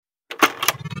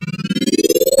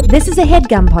This is a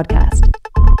HeadGum podcast.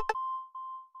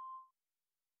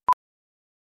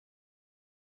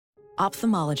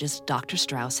 Ophthalmologist Dr.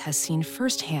 Strauss has seen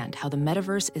firsthand how the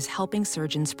metaverse is helping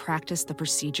surgeons practice the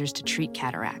procedures to treat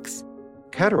cataracts.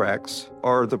 Cataracts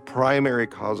are the primary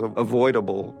cause of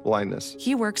avoidable blindness.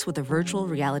 He works with a virtual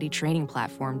reality training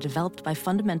platform developed by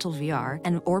Fundamental VR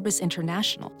and Orbis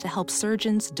International to help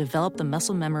surgeons develop the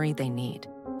muscle memory they need.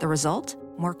 The result?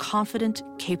 More confident,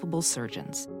 capable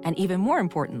surgeons. And even more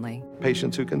importantly,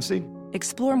 Patients who can see.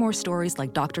 explore more stories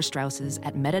like Dr. Strauss's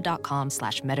at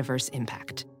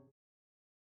meta.com/metaverseimpact.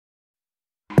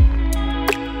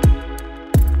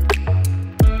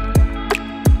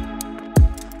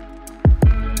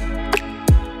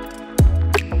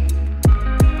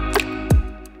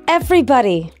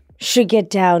 Everybody should get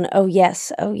down. Oh,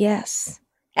 yes. Oh, yes.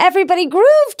 Everybody groove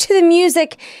to the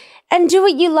music and do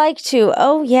what you like to.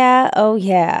 Oh, yeah. Oh,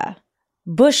 yeah.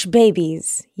 Bush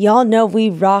babies. Y'all know we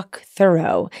rock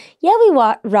thorough. Yeah, we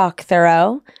rock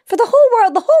thorough. For the whole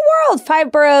world,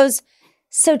 5 boroughs.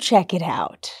 So check it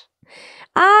out.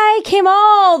 I came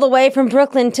all the way from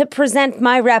Brooklyn to present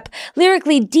my rep.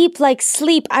 Lyrically deep like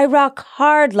sleep, I rock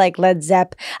hard like Led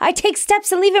Zepp. I take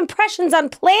steps and leave impressions on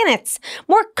planets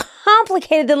more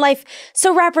complicated than life,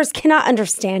 so rappers cannot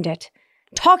understand it.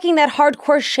 Talking that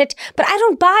hardcore shit, but I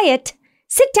don't buy it.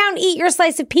 Sit down, eat your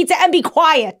slice of pizza, and be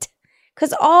quiet.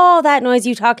 'Cause all that noise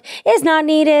you talk is not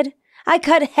needed. I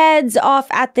cut heads off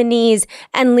at the knees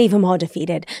and leave them all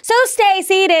defeated. So stay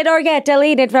seated or get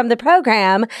deleted from the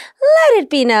program. Let it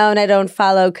be known I don't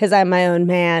follow 'cause I'm my own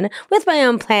man with my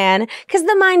own plan 'cause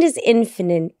the mind is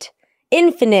infinite.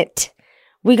 Infinite.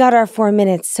 We got our 4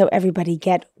 minutes, so everybody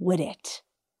get with it.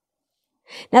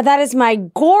 Now that is my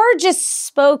gorgeous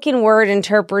spoken word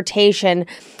interpretation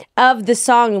of the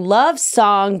song Love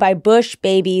Song by Bush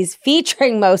Babies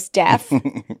featuring Mos Def.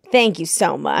 Thank you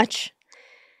so much.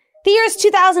 The year is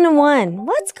 2001.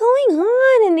 What's going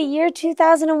on in the year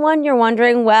 2001? You're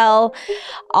wondering, well,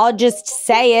 I'll just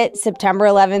say it. September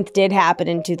 11th did happen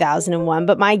in 2001,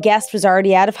 but my guest was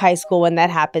already out of high school when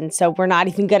that happened, so we're not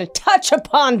even going to touch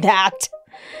upon that.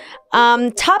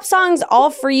 Top songs All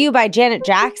For You by Janet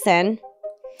Jackson.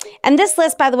 And this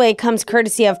list, by the way, comes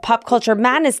courtesy of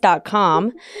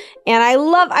popculturemadness.com. And I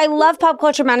love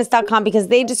popculturemadness.com because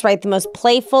they just write the most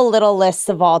playful little lists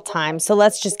of all time. So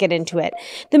let's just get into it.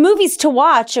 The movies to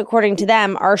watch, according to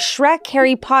them, are Shrek,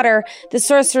 Harry Potter, The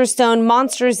Sorcerer's Stone,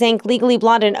 Monsters, Inc., Legally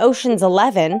Blonde, and Ocean's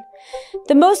 11.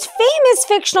 The most famous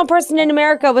fictional person in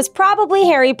America was probably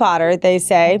Harry Potter, they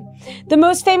say. The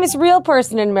most famous real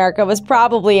person in America was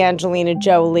probably Angelina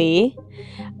Jolie.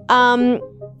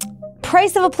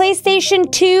 Price of a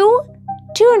PlayStation 2,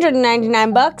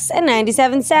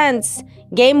 $299.97.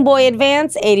 Game Boy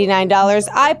Advance, $89.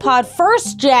 iPod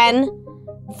First Gen,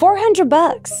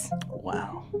 $400.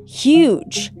 Wow.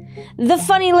 Huge. The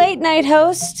funny late night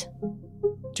host.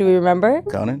 Do we remember?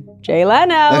 Conan? Jay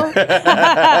Leno.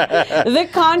 The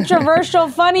controversial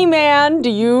funny man. Do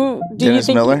you Dennis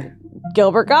think Miller?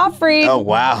 Gilbert Gottfried. Oh,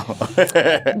 wow.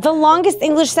 The longest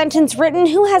English sentence written.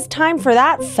 Who has time for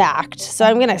that fact? So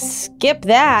I'm going to skip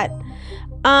that.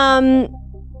 And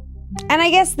I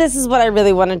guess this is what I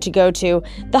really wanted to go to.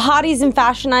 The hotties and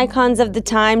fashion icons of the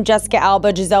time: Jessica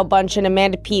Alba, Gisele Bündchen,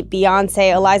 Amanda Peet,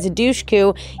 Beyonce, Eliza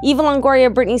Dushku, Eva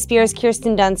Longoria, Britney Spears,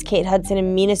 Kirsten Dunst, Kate Hudson,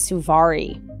 and Mina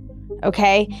Suvari.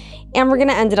 Okay? And we're going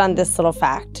to end it on this little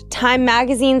fact. Time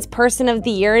Magazine's Person of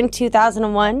the Year in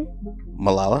 2001?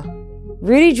 Malala?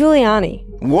 Rudy Giuliani.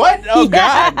 What? Oh,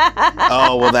 God.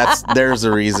 Oh, well, there's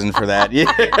a reason for that.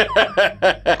 Yeah. And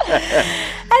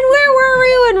where were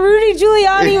we when Rudy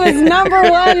Giuliani was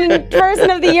 #1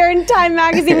 Person of the Year in Time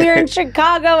Magazine? We are in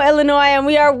Chicago, Illinois, and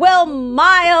we are Will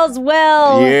Miles.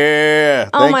 Will. Yeah.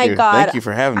 Oh, my God. Thank you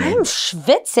for having me. I'm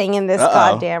schwitzing in this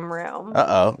goddamn room.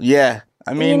 Uh-oh. Yeah.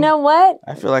 I mean, you know what?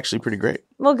 I feel actually pretty great.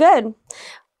 Well, good.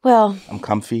 Well, I'm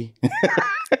comfy.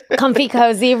 comfy,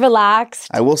 cozy, relaxed.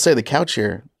 I will say the couch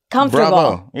here. Comfortable.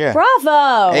 Bravo. Yeah.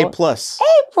 Bravo. A+.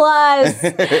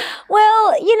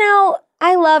 Well,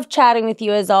 I love chatting with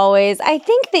you as always. I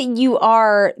think that you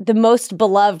are the most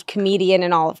beloved comedian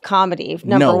in all of comedy,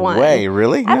 number one. No way,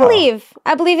 really? I believe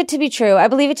it to be true. I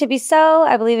believe it to be so.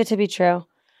 I believe it to be true.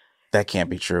 That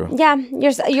can't be true. Yeah,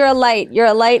 you're a light. You're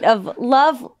a light of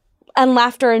love and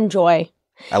laughter and joy.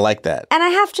 I like that. And I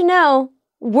have to know,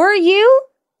 were you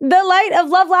the light of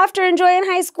love, laughter, and joy in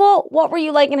high school? What were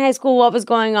you like in high school? What was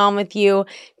going on with you?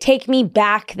 Take me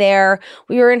back there.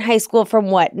 We were in high school from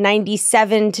what,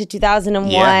 97 to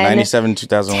 2001? Yeah, 97 to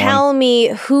 2001. Tell me,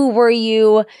 who were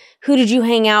you? Who did you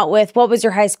hang out with? What was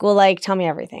your high school like? Tell me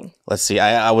everything. Let's see.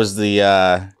 I was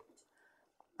I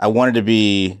wanted to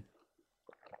be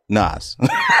Nas.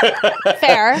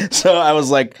 Fair. So I was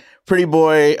like, pretty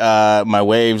boy. My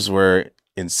waves were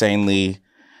insanely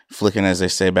flicking, as they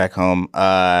say back home.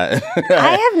 I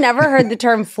have never heard the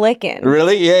term flickin'.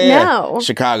 Really? Yeah. No.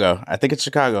 Chicago. I think it's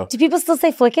Chicago. Do people still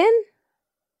say flickin'?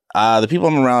 The people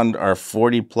I'm around are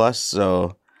 40 plus,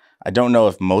 so I don't know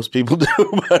if most people do.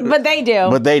 But they do.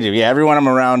 But they do. Yeah, everyone I'm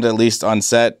around, at least on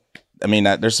set. I mean,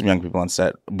 there's some young people on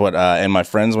set, but and my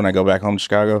friends, when I go back home to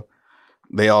Chicago,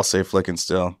 they all say flickin'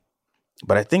 still.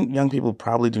 But I think young people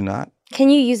probably do not. Can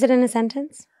you use it in a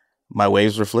sentence? My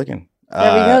waves were flicking.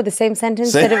 There we go. The same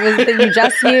sentence that you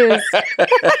just used.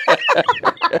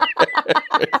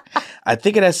 I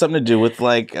think it has something to do with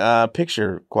like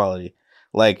picture quality.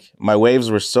 Like my waves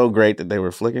were so great that they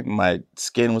were flicking. My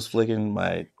skin was flicking.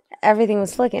 Everything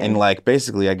was flicking. And like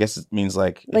basically, I guess it means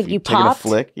like you taking popped? a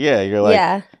flick. Yeah, you're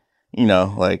like, you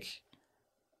know, like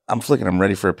I'm flicking. I'm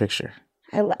ready for a picture.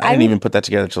 I didn't even put that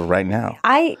together till right now.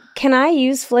 Can I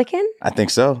use flickin'? I think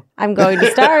so. I'm going to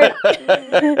start.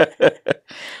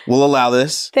 We'll allow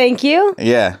this. Thank you.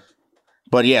 Yeah.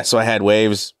 But yeah, so I had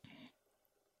waves.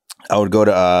 I would go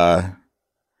to,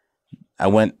 I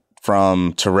went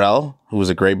from Terrell, who was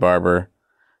a great barber,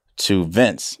 to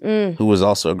Vince, who was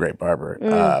also a great barber.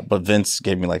 But Vince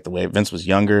gave me like the wave. Vince was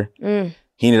younger.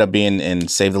 He ended up being in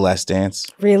Save the Last Dance.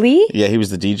 Really? Yeah, he was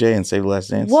the DJ in Save the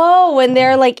Last Dance. Whoa, when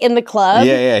they're like in the club?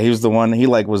 Yeah, he was the one. He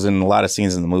like was in a lot of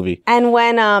scenes in the movie. And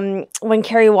when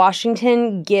Kerry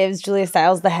Washington gives Julia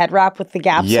Stiles the head wrap with the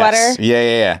Gap sweater?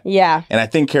 Yeah. Yeah. And I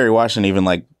think Kerry Washington even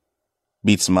like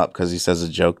beats him up because he says a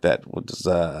joke that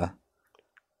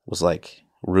was like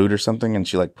rude or something, and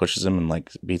she like pushes him and like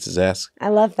beats his ass. I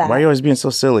love that. Why are you always being so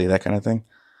silly? That kind of thing.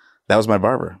 That was my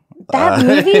barber. That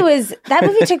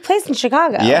movie took place in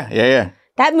Chicago. Yeah.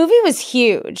 That movie was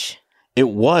huge. It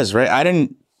was, right? I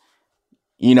didn't,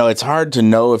 it's hard to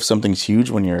know if something's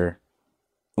huge when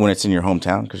it's in your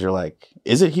hometown, because you're like,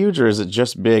 is it huge or is it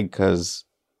just big because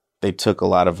they took a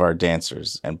lot of our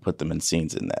dancers and put them in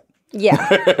scenes in that? Yeah.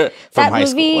 That movie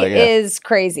school, is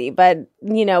crazy, but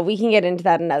we can get into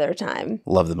that another time.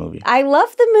 Love the movie. I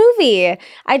love the movie.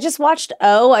 I just watched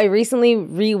O. I recently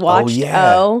rewatched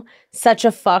O. Such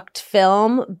a fucked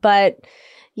film, but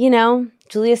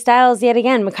Julia Stiles yet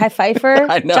again, Mekhi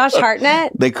Phifer, Josh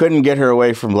Hartnett. They couldn't get her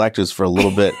away from Lactose for a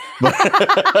little bit.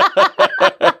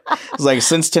 It's like,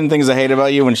 since 10 Things I Hate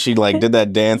About You, when she like did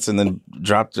that dance and then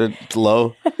dropped it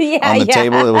low on the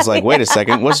table, it was like, wait a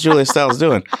second, what's Julia Stiles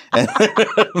doing? And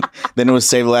then it was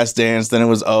Save the Last Dance, then it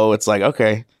was It's like,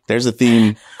 okay, there's a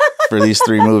theme for these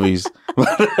three movies.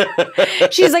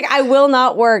 She's like, I will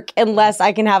not work unless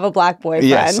I can have a black boyfriend.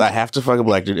 Yes, I have to fuck a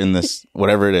black dude in this,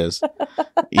 whatever it is.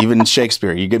 Even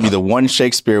Shakespeare. You give me the one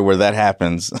Shakespeare where that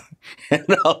happens, and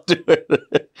I'll do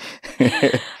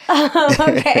it.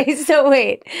 Okay, so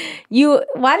wait.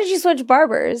 Why did you switch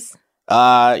barbers?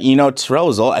 Terrell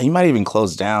was old. He might even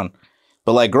close down.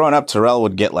 But like growing up, Terrell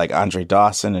would get like Andre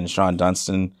Dawson and Sean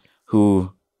Dunston,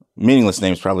 who, meaningless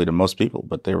names probably to most people,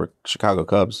 but they were Chicago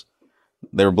Cubs.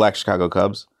 They were black Chicago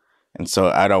Cubs. And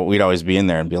so we'd always be in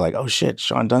there and be like, oh shit,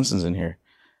 Sean Dunston's in here.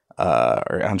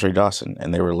 Or Andre Dawson.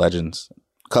 And they were legends.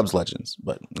 Cubs legends,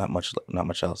 but not much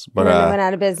else. But and then went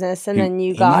out of business, and then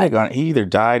you got... He either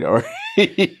died or...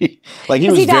 he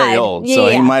was very old.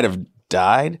 He might have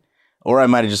died. Or I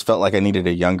might have just felt like I needed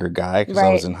a younger guy because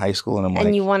I was in high school.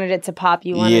 And you wanted it to pop.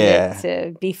 You wanted it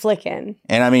to be flicking.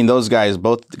 And I mean, those guys,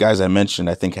 both the guys I mentioned,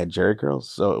 I think had Jerry curls.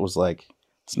 So it was like...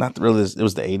 It's not really. It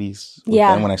was the 80s.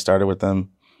 Them when I started with them.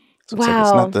 So it's like,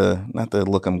 it's not the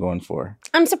look I'm going for.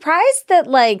 I'm surprised that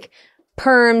like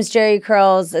perms, Jerry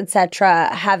curls,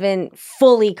 etc. haven't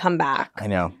fully come back. I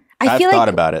know. I've thought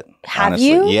about it. Have honestly.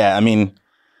 you? Yeah. I mean,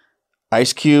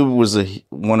 Ice Cube was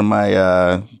one of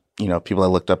my people I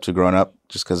looked up to growing up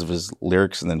just because of his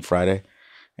lyrics, and then Friday,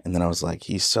 and then I was like,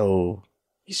 he's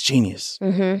genius,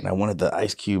 and I wanted the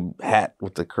Ice Cube hat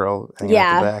with the curl hanging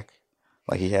out the back.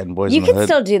 Like he had in Boys in the Hood. You can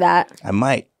still do that. I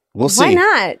might. We'll see. Why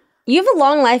not? You have a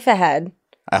long life ahead.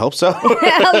 I hope so.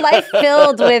 A life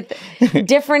filled with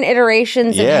different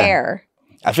iterations of hair.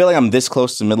 I feel like I'm this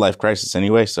close to midlife crisis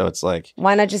anyway, so it's like...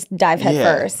 Why not just dive head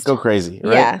first? Go crazy,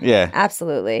 right? Yeah,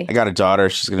 absolutely. I got a daughter.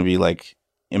 She's going to be like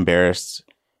embarrassed.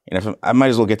 And I might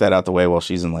as well get that out the way while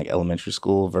she's in like elementary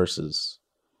school versus...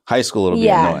 High school, it'll be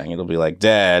annoying. It'll be like,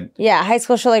 Dad. Yeah, high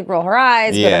school, she'll like roll her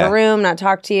eyes, go to her room, not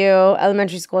talk to you.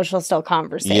 Elementary school, she'll still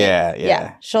conversate.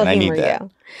 Yeah. She'll humor you.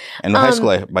 And high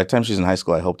school, by the time she's in high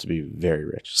school, I hope to be very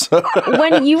rich. So.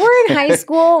 When you were in high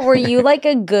school, were you like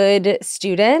a good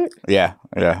student? Yeah.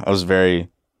 I was a very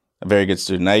good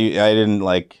student. I didn't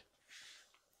I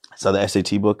saw the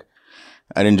SAT book.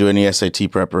 I didn't do any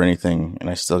SAT prep or anything, and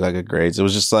I still got good grades. It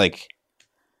was just like,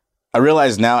 I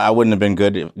realize now I wouldn't have been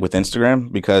good with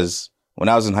Instagram because when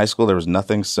I was in high school, there was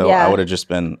nothing. So Yeah. I would have just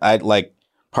been,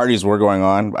 parties were going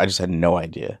on. I just had no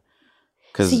idea.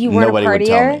 Because So you weren't nobody a would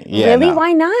tell partier? me. Yeah, really? no.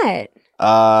 Why not?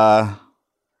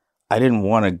 I didn't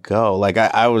want to go. Like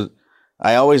I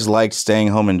always liked staying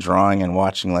home and drawing and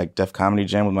watching like Def Comedy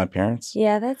Jam with my parents.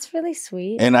 Yeah, that's really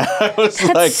sweet. And I was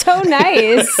That's so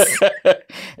nice.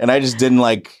 And I just didn't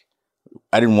I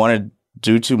didn't want to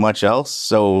do too much else.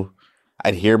 So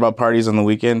I'd hear about parties on the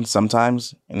weekend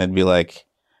sometimes, and I'd be like,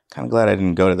 kind of glad I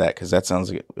didn't go to that because that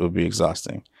sounds like it would be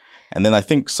exhausting. And then I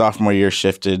think sophomore year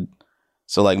shifted.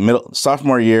 So like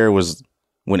sophomore year was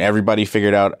when everybody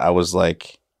figured out I was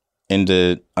like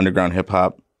into underground hip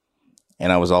hop.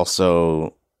 And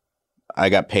I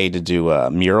got paid to do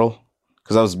a mural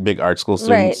because I was a big art school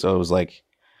student. Right. So it was like,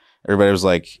 everybody was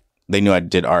like, they knew I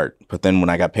did art. But then when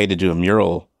I got paid to do a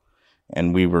mural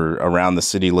and we were around the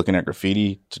city looking at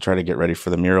graffiti to try to get ready for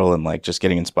the mural and like just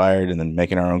getting inspired and then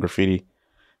making our own graffiti,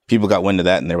 people got wind of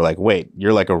that and they were like, wait,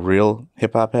 you're like a real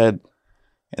hip hop head?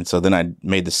 And so then I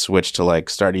made the switch to like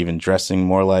start even dressing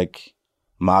more like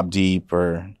Mobb Deep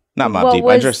or not Mobb Deep.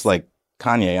 I dressed like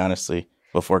Kanye, honestly,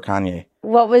 before Kanye.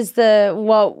 What was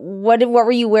what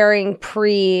were you wearing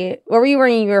what were you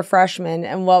wearing when you were a freshman,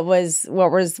 and what was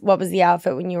the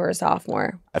outfit when you were a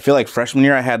sophomore? I feel like freshman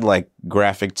year I had like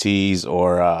graphic tees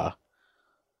or I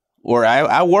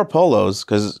wore polos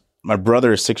because my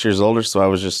brother is 6 years older, so I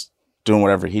was just doing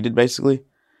whatever he did basically.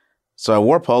 So I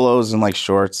wore polos and like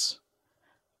shorts,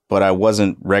 but I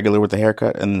wasn't regular with the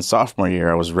haircut. And then sophomore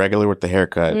year I was regular with the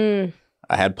haircut.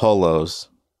 I had polos.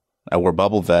 I wore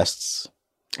bubble vests.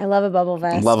 I love a bubble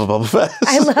vest. Love a bubble vest.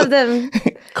 I love them.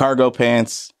 Cargo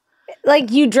pants.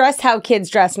 Like you dress how kids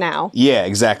dress now. Yeah,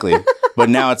 exactly. But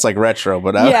now it's like retro.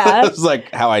 But Yeah. It's like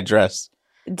how I dress.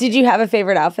 Did you have a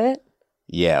favorite outfit?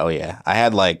 Yeah. Oh, yeah. I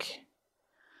had like,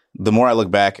 the more I look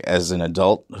back as an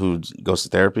adult who goes to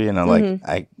therapy and I'm like,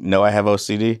 I know I have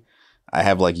OCD. I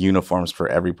have like uniforms for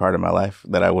every part of my life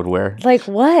that I would wear. Like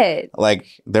what? Like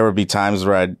there would be times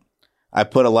where I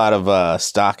put a lot of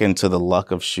stock into the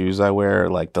luck of shoes I wear,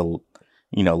 like the,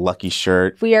 Lucky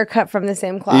shirt. We are cut from the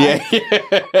same cloth. Yeah.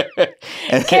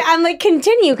 I'm like,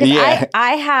 continue, because Yeah.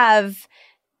 I have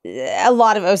a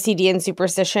lot of OCD and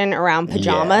superstition around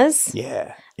pajamas.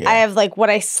 Yeah. I have like what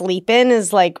I sleep in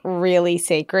is like really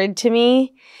sacred to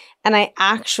me. And I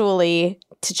actually,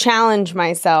 to challenge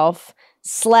myself,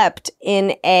 slept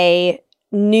in a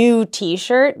new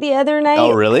t-shirt the other night.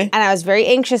 Oh, really? And I was very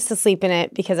anxious to sleep in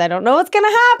it because I don't know what's going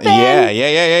to happen.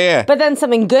 Yeah. But then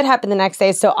something good happened the next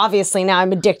day, so obviously now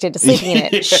I'm addicted to sleeping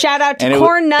in it. Shout out to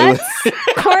Corn Nuts.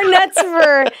 Corn Nuts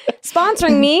for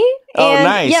sponsoring me. Oh, And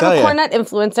nice. yeah, I'm Hell a yeah. Corn Nut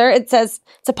influencer. It says,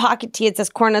 it's a pocket tee. It says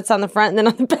Corn Nuts on the front, and then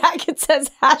on the back it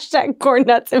says # Corn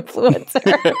Nuts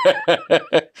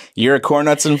influencer. You're a Corn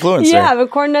Nuts influencer. Yeah, I'm a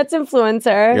Corn Nuts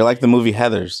influencer. You're like the movie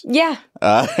Heathers. Yeah.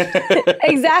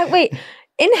 Exactly. Wait,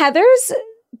 in Heathers,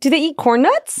 do they eat corn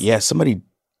nuts? Yeah, somebody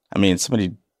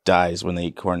dies when they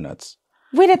eat corn nuts.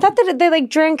 Wait, I thought that they like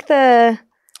drank the...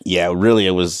 Yeah, really,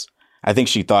 it was... I think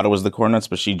she thought it was the corn nuts,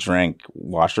 but she drank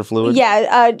washer fluid.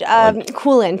 Yeah,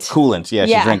 coolant. Coolant, yeah,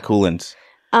 Yeah. she drank coolant.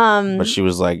 But she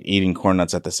was like eating corn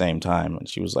nuts at the same time, and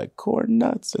she was like, corn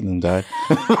nuts, and then died.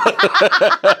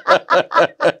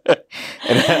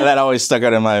 And that always stuck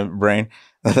out in my brain,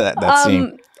 that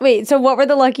scene. Wait, so what were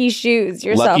the lucky shoes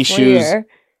your Lucky sophomore shoes. year?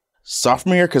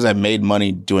 Sophomore year, because I made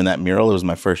money doing that mural. It was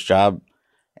my first job,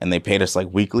 and they paid us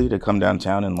like weekly to come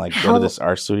downtown and like go to this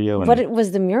art studio. And, What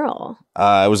was the mural?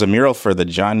 it was a mural for the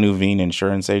John Nuveen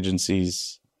Insurance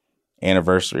Agency's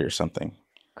anniversary or something.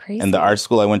 Crazy. And the art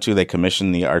school I went to, they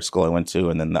commissioned the art school I went to,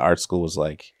 and then the art school was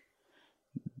like,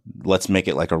 let's make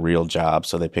it like a real job.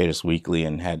 So they paid us weekly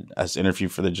and had us interview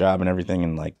for the job and everything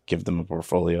and like give them a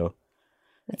portfolio.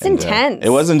 It's intense. It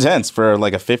was intense for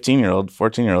like a 15-year-old,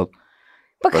 14-year-old.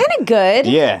 But kind of good.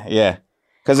 Yeah.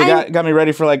 Because it got me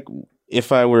ready for like,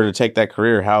 if I were to take that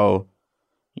career, how,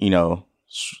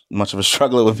 much of a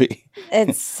struggle it would be.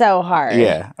 It's so hard.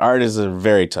 Yeah. Art is a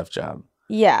very tough job.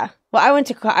 Yeah. Well, I went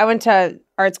to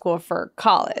art school for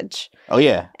college. Oh,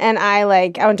 yeah. And I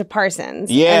went to Parsons.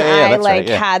 Yeah, and yeah, I that's right,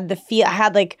 yeah. had the feel. I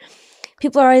had like,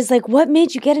 people are always like, "What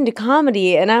made you get into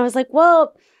comedy?" And I was like,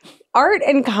 "Well, art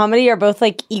and comedy are both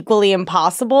like equally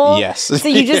impossible. Yes. So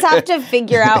you just have to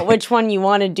figure out which one you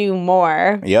want to do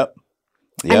more." Yep.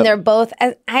 And they're both.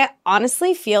 I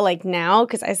honestly feel like now,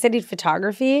 because I studied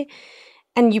photography,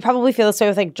 and you probably feel this way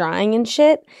with like drawing and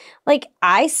shit. Like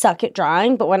I suck at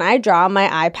drawing, but when I draw on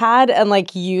my iPad and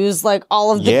like use like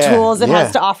all of the tools it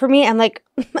has to offer me, I'm like,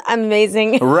 I'm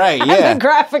amazing. Right, as yeah. a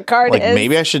graphic artist. Like,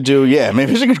 maybe I should do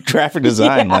graphic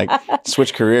design, like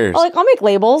switch careers. Or like, I'll make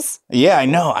labels. Yeah, I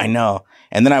know.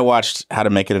 And then I watched How to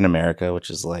Make It in America, which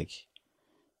is like,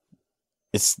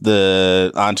 it's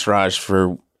the entourage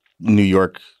for New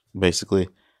York, basically.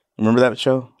 Remember that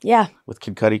show? Yeah. With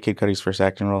Kid Cudi's first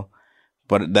acting role.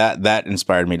 But that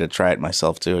inspired me to try it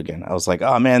myself too again. I was like,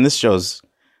 oh man, this show's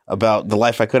about the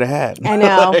life I could have had. I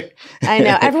know. Like, I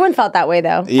know. Everyone felt that way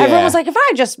though. Yeah. Everyone was like, if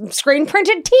I just screen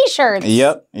printed t-shirts.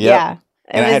 Yep. Yeah.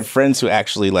 And I had friends who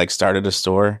actually like started a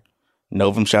store.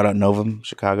 Novum, shout out Novum,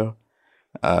 Chicago.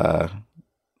 But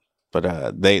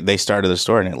they started the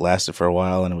store and it lasted for a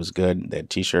while and it was good. They had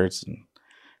t-shirts and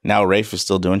now Rafe is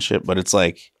still doing shit, but it's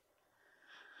like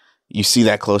you see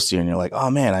that close to you and you're like, oh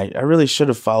man, I really should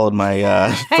have followed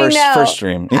my first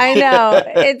dream. I know.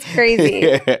 It's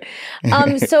crazy.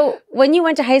 Yeah. So when you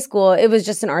went to high school, it was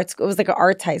just an art school. It was like an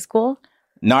arts high school.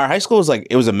 No, our high school was like,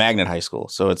 it was a magnet high school.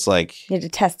 So it's like, You had to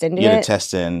test into you had it. to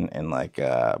test in and like,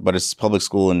 but it's public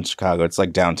school in Chicago. It's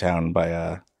like downtown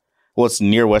by, well, it's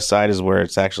near West Side is where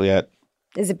it's actually at.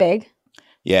 Is it big?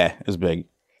 Yeah, it was big.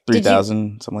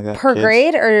 3,000, something like that. Per kids.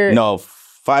 grade or? No,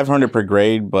 500 per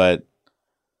grade, but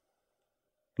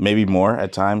maybe more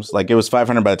at times. Like it was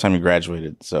 500 by the time you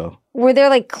graduated. So Were there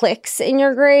like cliques in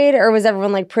your grade or was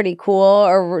everyone like pretty cool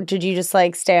or did you just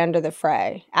like stay under the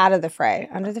fray? Out of the fray?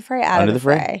 Under the fray? Out Under of the the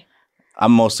fray? fray?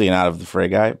 I'm mostly an out of the fray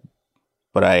guy,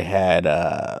 but I had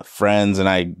friends and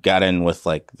I got in with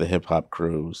like the hip hop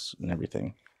crews and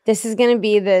everything. This is going to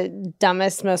be the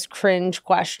dumbest, most cringe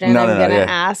question No, I'm going to yeah.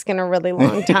 ask in a really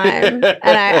long time. And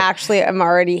I actually am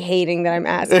already hating that I'm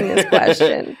asking this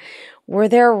question. Were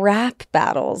there rap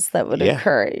battles that would Yeah.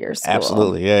 occur at your school?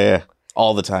 Absolutely. Yeah.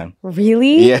 All the time.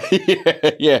 Really?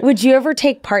 Yeah. Would you ever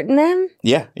take part in them?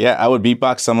 Yeah. I would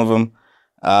beatbox some of them.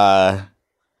 That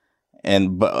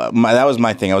was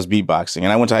my thing. I was beatboxing. And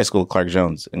I went to high school with Clark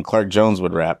Jones. And Clark Jones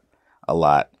would rap a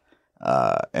lot.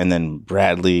 And then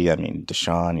Bradley,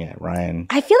 Deshaun, Ryan.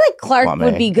 I feel like Clark Kwame,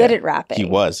 would be good at rapping. He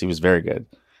was very good.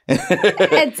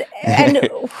 and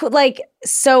like,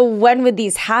 so when would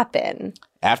these happen?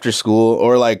 After school,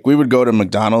 or like we would go to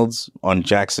McDonald's on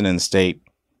Jackson and State,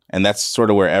 and that's sort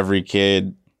of where every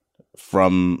kid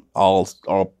from all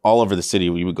over the city,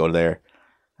 we would go there.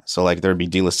 So like there would be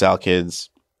De La Salle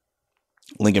kids,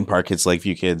 Lincoln Park kids,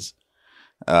 Lakeview kids,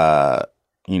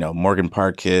 Morgan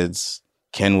Park kids.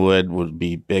 Kenwood would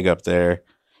be big up there,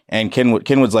 and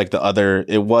Kenwood's like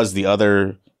it was the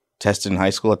other Teston high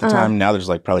school at the time. Now there's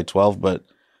like probably 12, but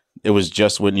it was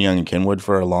just Whitney Young and Kenwood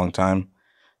for a long time.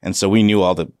 And so we knew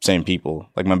all the same people.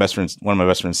 Like one of my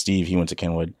best friends, Steve, he went to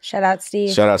Kenwood. Shout out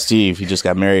Steve. He just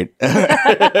got married.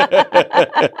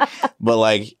 But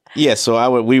like, yeah,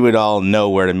 so we would all know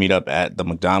where to meet up at the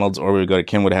McDonald's, or we would go to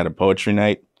Kenwood, had a poetry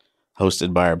night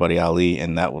hosted by our buddy Ali,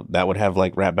 and that would have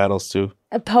like rap battles too.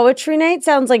 A poetry night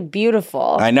sounds like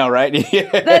beautiful. I know, right? Yeah.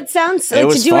 That sounds It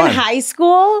was to do fun. in high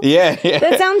school. Yeah.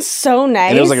 That sounds so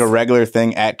nice. And it was like a regular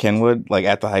thing at Kenwood, like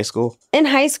at the high school. In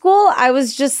high school, I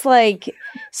was just like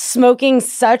smoking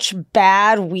such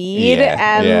bad weed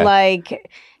and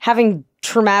like having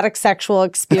traumatic sexual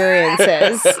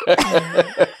experiences.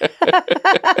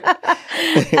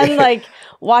 And like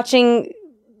watching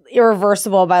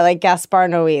Irreversible by like Gaspar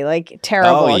Noé, like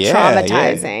terrible,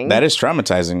 traumatizing. Yeah. That is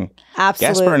traumatizing.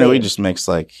 Absolutely. Gaspar Noé just makes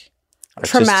like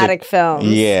traumatic films.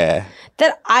 Yeah.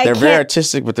 That they're very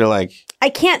artistic, but they're like I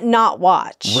can't not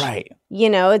watch. Right.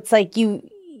 It's like he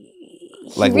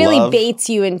like really Love. baits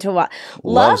you into what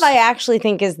Love I actually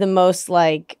think is the most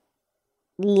like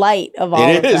light of all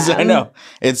It of is, them. I know.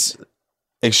 It's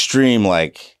extreme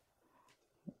like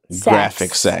Sex.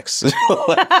 graphic sex.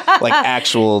 like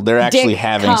actual they're actually Dick,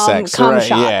 having sex. cum Right.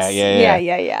 shots.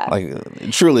 Yeah.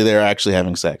 Like truly they're actually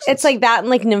having sex. It's like that and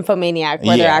like Nymphomaniac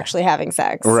where they're Yeah. actually having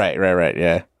sex. Right,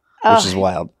 yeah. Which is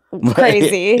wild.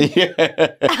 Crazy.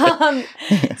 Yeah.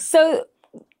 So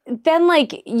then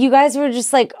like you guys were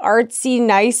just like artsy,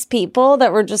 nice people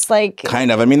that were just like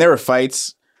Kind of. I mean, there were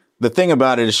fights. The thing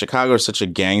about it is Chicago is such a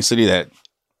gang city that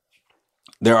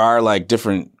there are like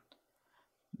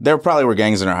there probably were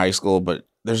gangs in our high school, but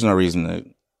there's no reason to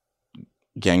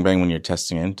gangbang when you're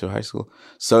testing into high school.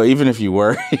 So even if you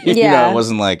were, it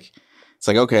wasn't like, it's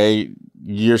like, okay,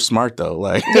 you're smart though.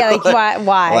 Like, like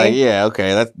why? Like, yeah,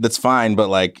 okay, that's fine. But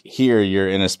like here, you're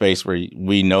in a space where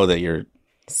we know that you're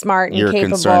smart and you're capable.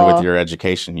 concerned with your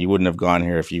education. You wouldn't have gone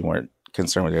here if you weren't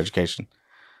concerned with your education.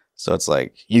 So it's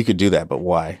like, you could do that, but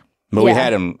why? But we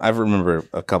had him, I remember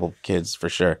a couple kids for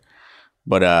sure.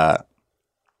 But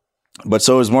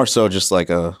so it was more so just like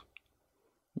I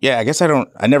guess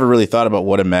I never really thought about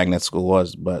what a magnet school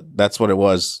was, but that's what it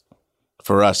was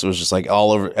for us, it was just like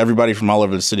everybody from all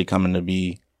over the city coming to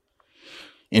be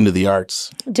into the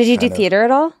arts. Did you do theater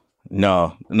at all?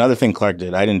 No. Another thing Clark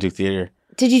did, I didn't do theater.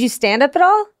 Did you do stand-up at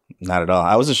all? Not at all.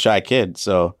 I was a shy kid,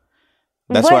 so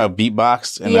that's why I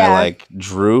beatboxed and I like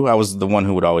drew. I was the one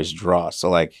who would always draw. So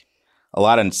like a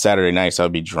lot on Saturday nights, I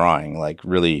would be drawing like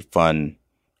really fun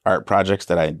art projects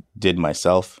that I did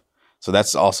myself. So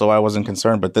that's also why I wasn't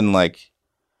concerned. But then like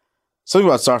something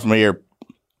about sophomore year,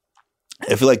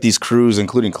 I feel like these crews,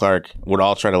 including Clark, would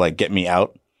all try to like get me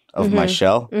out of my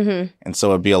shell. Mm-hmm. And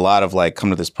so it'd be a lot of like come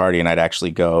to this party and I'd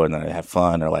actually go and then I'd have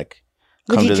fun or like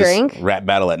come to this rap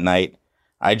battle at night.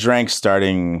 I drank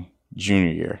starting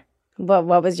junior year.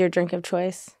 What was your drink of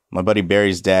choice? My buddy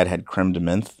Barry's dad had creme de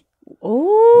menthe.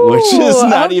 Ooh, which is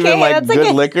not even like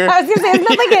good liquor. I was going to say, it's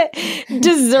not like a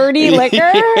desserty liquor.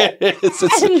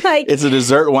 Yeah, it's a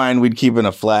dessert wine we'd keep in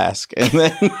a flask. And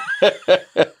then,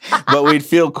 but we'd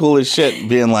feel cool as shit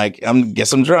being like,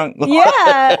 guess I'm drunk.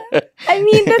 Yeah. I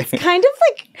mean, that's kind of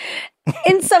like,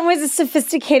 in some ways, a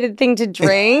sophisticated thing to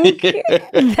drink.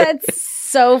 That's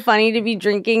so funny to be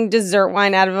drinking dessert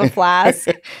wine out of a flask.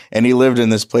 And he lived in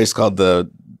this place called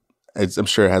I'm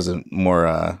sure it has a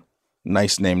more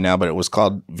nice name now, but it was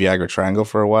called Viagra Triangle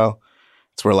for a while.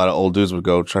 It's where a lot of old dudes would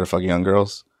go try to fuck young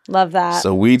girls. Love that.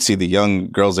 So we'd see the young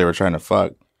girls they were trying to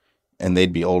fuck, and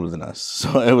they'd be older than us.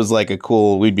 So it was like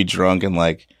we'd be drunk and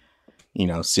like, you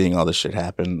know, seeing all this shit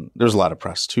happen. There's a lot of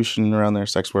prostitution around there,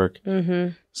 sex work.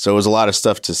 Mm-hmm. So it was a lot of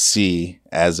stuff to see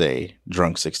as a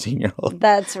drunk 16-year-old.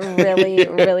 That's really,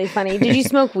 really funny. Did you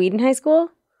smoke weed in high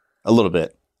school? A little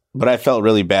bit. But I felt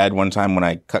really bad one time when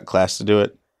I cut class to do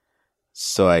it.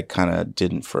 So I kind of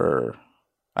didn't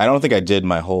I don't think I did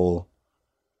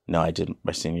I didn't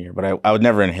my senior year, but I would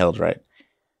never inhaled, right?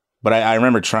 But I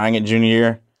remember trying it junior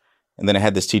year. And then I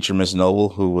had this teacher, Miss Noble,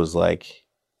 who was like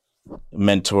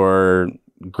mentor,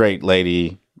 great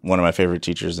lady, one of my favorite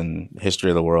teachers in the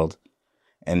history of the world.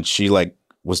 And she like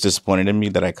was disappointed in me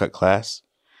that I cut class.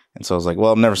 And so I was like,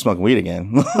 well, I'm never smoking weed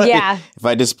again. Like, yeah. If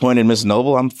I disappointed Miss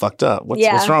Noble, I'm fucked up.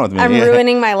 What's wrong with me? I'm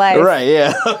ruining my life. Right,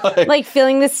 yeah. like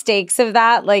feeling the stakes of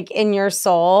that, like in your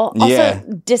soul. Also, yeah.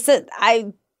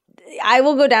 I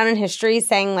will go down in history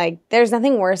saying like, there's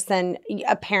nothing worse than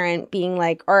a parent being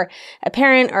like, or a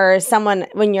parent or someone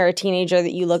when you're a teenager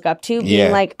that you look up to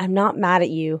being like, I'm not mad at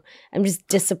you. I'm just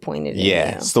disappointed in you.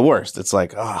 Yeah, it's the worst. It's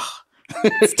like,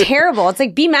 it's terrible. It's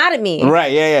like, be mad at me.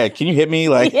 Right, yeah. Can you hit me?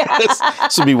 Like,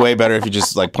 this would be way better if you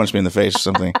just like punch me in the face or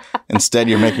something. Instead,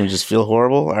 you're making me just feel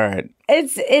horrible. All right.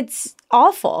 It's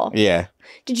awful. Yeah.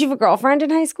 Did you have a girlfriend in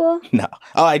high school? No.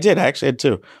 Oh, I did. I actually had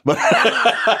two. But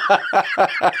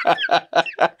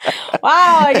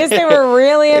wow, I guess they were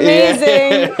really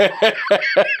amazing.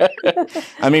 Yeah.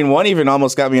 I mean, one even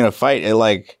almost got me in a fight.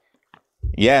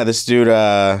 This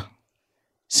dude,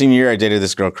 senior year, I dated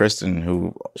this girl,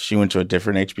 Kristen, she went to a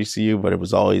different HBCU, but it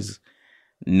was always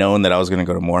known that I was going to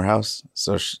go to Morehouse.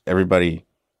 So everybody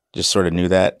just sort of knew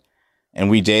that. And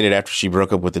we dated after she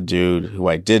broke up with a dude who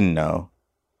I didn't know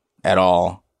at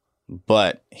all,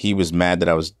 but he was mad that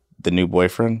I was the new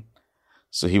boyfriend.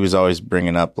 So he was always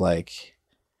bringing up, like,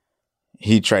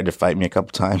 he tried to fight me a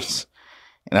couple times.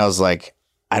 And I was like,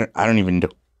 I don't even know.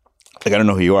 Like, I don't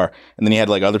know who you are. And then he had,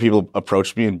 like, other people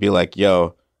approach me and be like,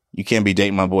 yo, you can't be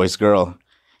dating my boy's girl.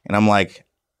 And I'm like,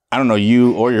 I don't know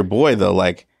you or your boy, though.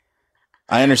 Like,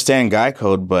 I understand guy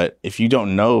code, but if you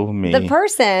don't know me, the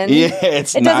person, it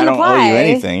doesn't apply. I don't owe you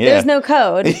anything. Yeah. There's no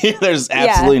code. There's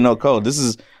absolutely no code. This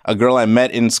is a girl I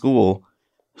met in school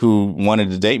who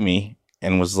wanted to date me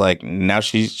and was like, now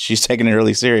she's taking it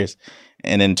really serious.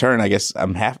 And in turn, I guess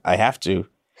I have to.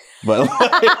 But you're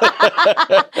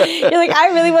like, I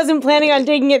really wasn't planning on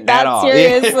taking it that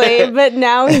seriously, but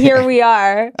now here we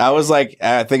are. I was like,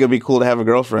 I think it'd be cool to have a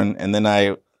girlfriend. And then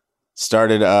I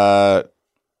started,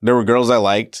 there were girls I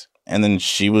liked, and then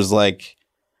she was like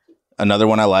another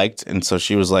one I liked. And so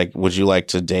she was like, would you like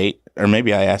to date? Or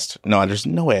maybe I asked, no, there's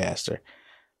no way I asked her.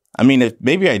 I mean,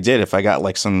 maybe I did if I got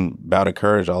like some bout of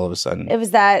courage all of a sudden. It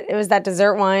was that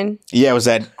dessert wine. Yeah, it was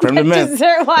that creme de menthe.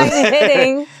 Dessert wine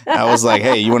hitting. I was like,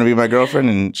 hey, you want to be my girlfriend?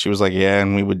 And she was like, yeah.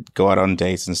 And we would go out on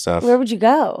dates and stuff. Where would you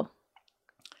go?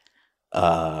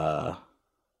 I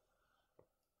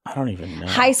don't even know.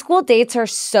 High school dates are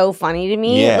so funny to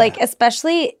me. Yeah. Like,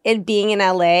 especially it being in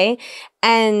LA.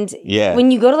 And yeah.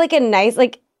 when you go to like a nice,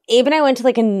 like, Abe and I went to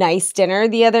like a nice dinner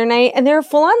the other night, and they were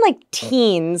full on like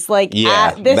teens, like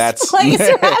at this place.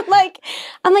 Where I'm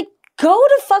like, go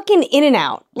to fucking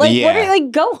In-N-Out. Like, what are you,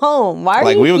 like, go home. Why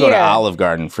are you we would here? go to Olive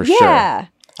Garden for sure. Yeah,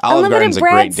 Olive Garden's a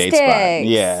great date spot.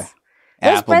 Yeah,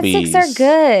 those breadsticks are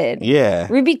good. Yeah,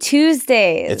 Ruby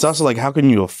Tuesdays. It's also like, how can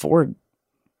you afford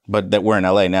But that we're in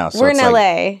LA now. So We're it's in like,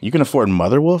 LA. you can afford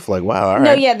Mother Wolf? Like, wow, all right.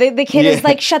 No, yeah, the kid is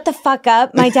like, shut the fuck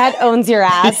up. My dad owns your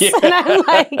ass. Yeah. And I'm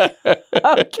like,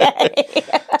 okay.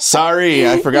 Sorry,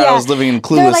 I forgot I was living in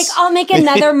Clueless. They're like, I'll make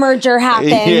another merger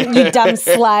happen, you dumb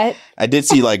slut. I did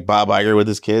see like Bob Iger with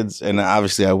his kids, and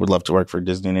obviously I would love to work for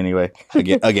Disney anyway.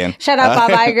 Again. Shout out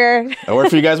Bob Iger. I worked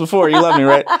for you guys before. You love me,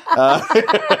 right?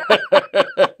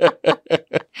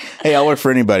 Hey, I'll work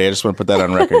for anybody. I just want to put that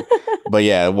on record. But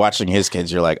yeah, watching his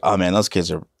kids, you're like, oh man, those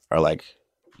kids are like,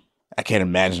 I can't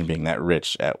imagine being that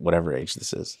rich at whatever age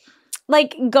this is.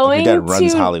 Like going Your dad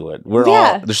runs Hollywood. We're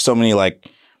Yeah. all, there's so many like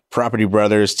Property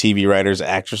Brothers, TV writers,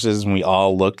 actresses, and we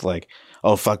all looked like,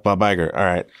 oh, fuck Bob Iger. All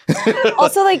right.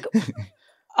 Also, like,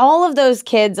 all of those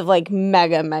kids of like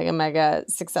mega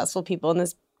successful people in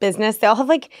this business, they all have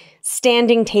like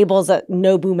standing tables at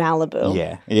Nobu Malibu.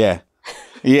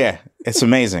 Yeah. It's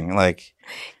amazing. Like,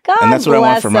 God and that's what I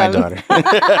want bless for my them. daughter. And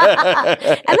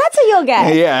that's what you'll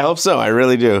get. Yeah, I hope so. I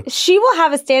really do. She will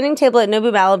have a standing table at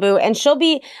Nobu Malibu, and she'll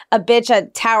be a bitch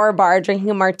at Tower Bar drinking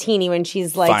a martini when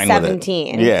she's like Fine with it.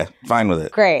 17. Yeah, fine with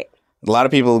it. Great. A lot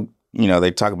of people,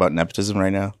 they talk about nepotism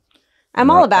right now. I'm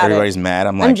all about Everybody's it. mad.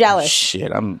 I'm like, jealous.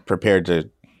 Shit, I'm prepared to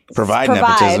provide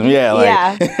nepotism. Yeah, like,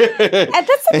 yeah. And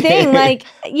that's the thing. Like,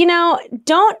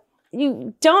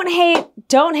 don't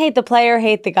hate the player,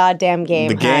 hate the goddamn game.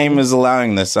 the game is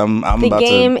allowing this. I'm the about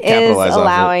game to capitalize is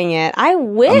allowing it. I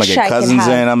I'm wish gonna get I could cousins have.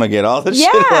 in. I'm gonna get all this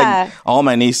shit. Yeah. Like, all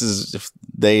my nieces, if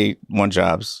they want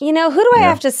jobs. Who do I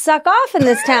have to suck off in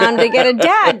this town to get a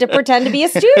dad to pretend to be a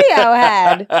studio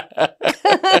head?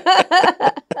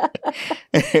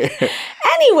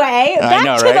 Anyway,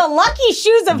 back to the lucky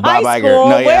shoes of Bob high Iger. school.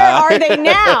 No, Where yeah. are they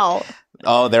now?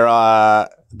 Oh, they're all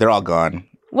gone.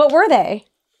 What were they?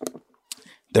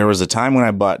 There was a time when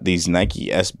I bought these Nike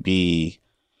SB.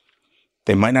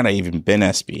 They might not have even been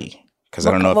SB because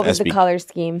I don't know What if was SB the color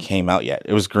scheme? came out yet.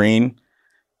 It was green,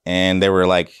 and they were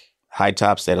like high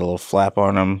tops. They had a little flap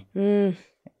on them,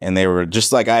 and they were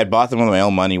just like I had bought them with my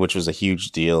own money, which was a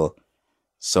huge deal.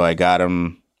 So I got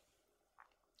them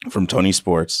from Tony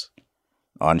Sports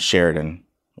on Sheridan,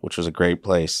 which was a great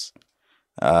place.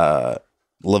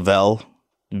 Lavelle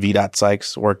V.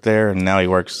 Sykes worked there, and now he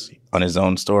works on his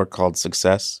own store called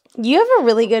Success. You have a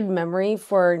really good memory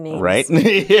for names. Right?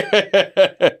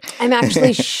 I'm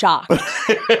actually shocked.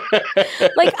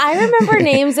 Like, I remember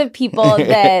names of people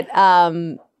that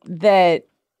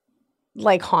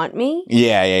like haunt me.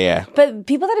 Yeah. But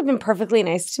people that have been perfectly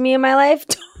nice to me in my life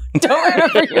don't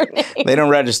remember your name. They don't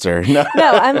register. No,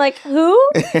 I'm like, who?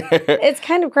 It's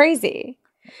kind of crazy.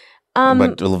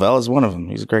 But Lavelle is one of them.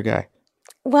 He's a great guy.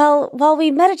 Well, while we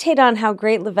meditate on how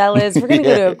great Lavelle is, we're going to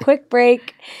go to a quick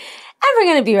break, and we're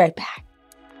going to be right back.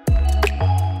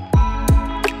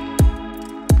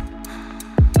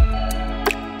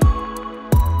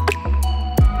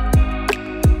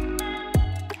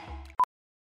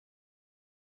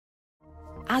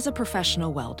 As a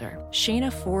professional welder,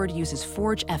 Shayna Ford uses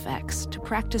Forge FX to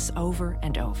practice over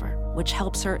and over, which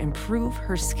helps her improve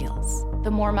her skills.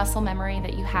 The more muscle memory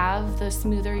that you have, the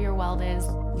smoother your weld is.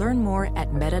 Learn more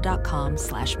at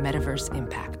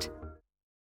meta.com/metaverseimpact.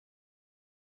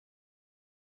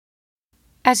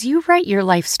 As you write your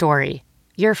life story,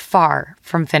 you're far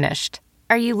from finished.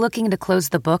 Are you looking to close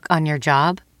the book on your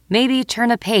job? Maybe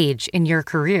turn a page in your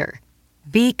career?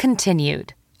 Be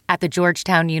continued at the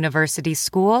Georgetown University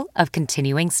School of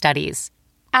Continuing Studies.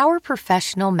 Our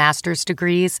professional master's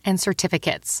degrees and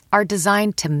certificates are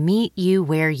designed to meet you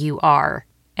where you are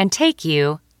and take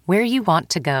you where you want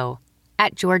to go.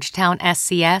 At Georgetown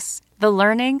SCS, the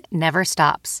learning never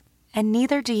stops, and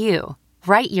neither do you.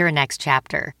 Write your next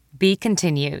chapter. Be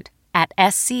continued at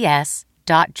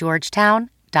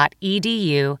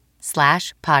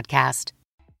scs.georgetown.edu/podcast.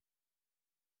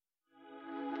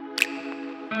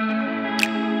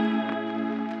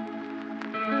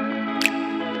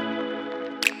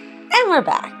 And we're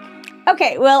back.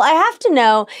 Okay, well, I have to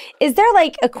know, is there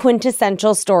like a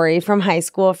quintessential story from high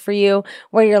school for you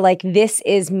where you're like, this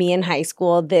is me in high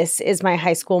school, this is my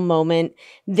high school moment,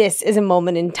 this is a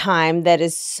moment in time that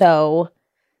is so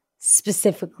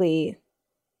specifically...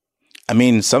 I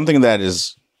mean, something that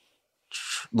is,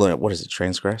 what is it,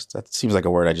 transgressed? That seems like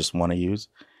a word I just want to use.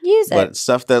 Use it. But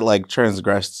stuff that like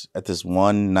transgressed at this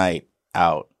one night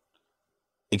out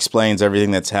explains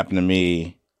everything that's happened to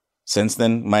me since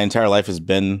then. My entire life has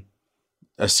been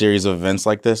a series of events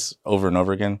like this over and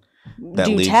over again. That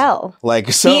Do leads, tell.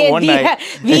 Like, so one night.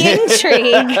 The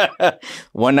intrigue.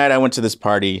 One night I went to this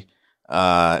party.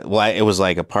 It was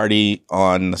like a party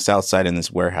on the south side in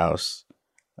this warehouse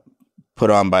put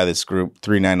on by this group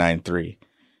 3993.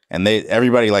 And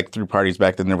everybody like threw parties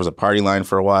back then. There was a party line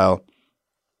for a while.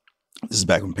 This is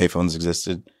back when payphones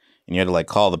existed, and you had to like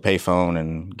call the payphone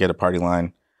and get a party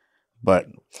line. But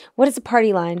What is a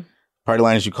party line? party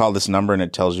line is you call this number and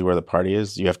it tells you where the party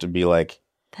is. You have to be like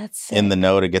That's in the sick.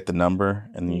 know to get the number,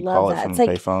 and then you Love call it that. from It's the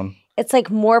like- payphone. It's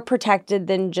like more protected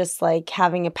than just like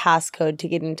having a passcode to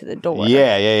get into the door.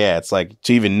 Yeah. It's like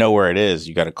to even know where it is,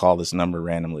 you got to call this number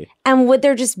randomly. And would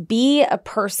there just be a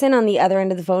person on the other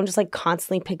end of the phone just like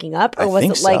constantly picking up? Or I was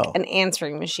think it like so. an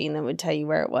answering machine that would tell you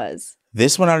where it was?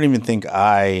 This one, I don't even think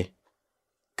I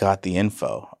got the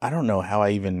info. I don't know how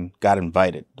I even got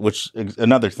invited, which is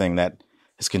another thing that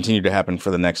has continued to happen for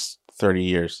the next 30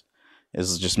 years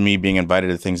is just me being invited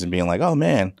to things and being like, oh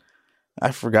man,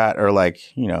 I forgot. Or like,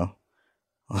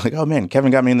 like, oh man,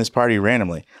 Kevin got me in this party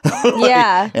randomly.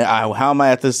 Yeah. And how am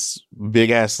I at this big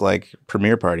ass like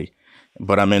premiere party?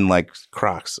 But I'm in like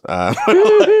Crocs. But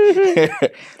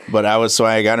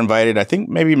I got invited. I think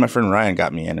maybe my friend Ryan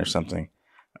got me in or something,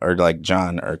 or like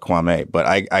John or Kwame. But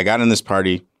I got in this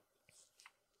party,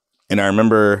 and I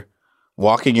remember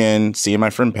walking in, seeing my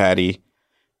friend Patty,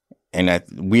 and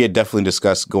we had definitely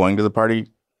discussed going to the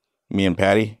party, me and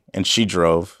Patty, and she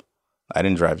drove. I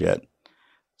didn't drive yet.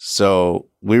 So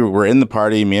we're in the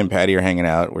party. Me and Patty are hanging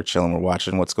out. We're chilling. We're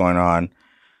watching what's going on.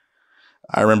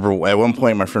 I remember at one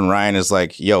point my friend Ryan is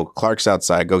like, yo, Clark's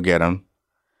outside. Go get him.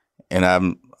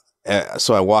 And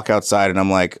so I walk outside and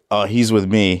I'm like, oh, he's with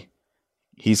me.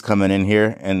 He's coming in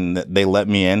here. And they let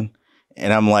me in.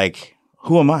 And I'm like,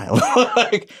 who am I?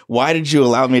 Like, why did you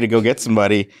allow me to go get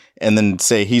somebody and then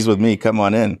say he's with me? Come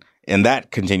on in. And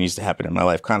that continues to happen in my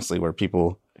life constantly where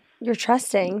people... You're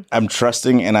trusting. I'm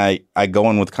trusting, and I go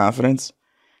in with confidence.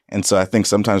 And so I think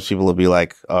sometimes people will be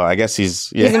like, oh, I guess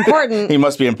he's important. He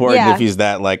must be important Yeah. if he's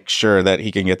that like sure that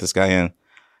he can get this guy in.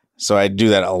 So I do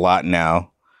that a lot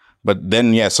now. But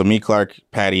then, so me, Clark,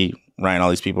 Patty, Ryan,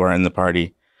 all these people are in the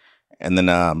party. And then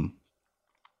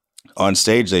on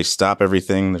stage, they stop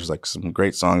everything. There's like some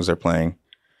great songs they're playing.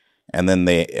 And then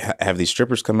they have these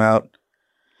strippers come out,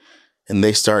 and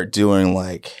they start doing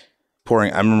like...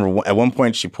 pouring. I remember at one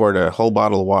point she poured a whole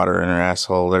bottle of water in her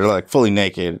asshole. They're like fully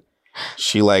naked.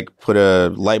 She like put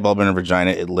a light bulb in her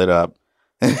vagina. It lit up.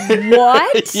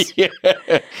 What? Yeah.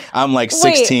 I'm like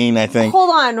 16, I think.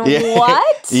 Hold on. Yeah.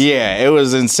 What? Yeah, it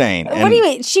was insane. What do you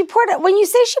mean? When you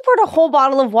say she poured a whole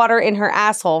bottle of water in her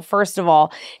asshole, first of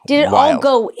all, did it all Wild.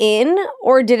 go in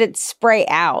or did it spray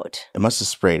out? It must have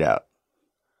sprayed out.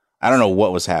 I don't know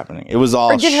what was happening. It was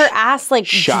all Or did her ass like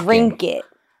shocking. drink it?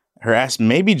 Her ass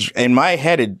maybe in my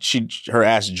head her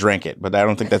ass drank it, but I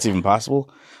don't think that's even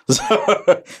possible.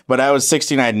 So, but I was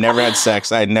 16. I had never had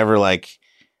sex. I had never I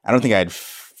don't think I had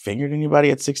fingered anybody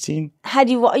at 16.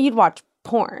 You'd watch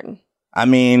porn, I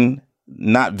mean,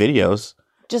 not videos.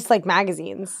 just like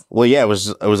magazines. Well, yeah, it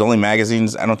was only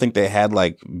magazines. I don't think they had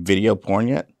like video porn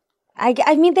yet.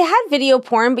 I mean, they had video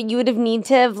porn, but you would have need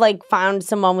to have like found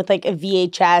someone with like a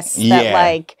VHS that Yeah.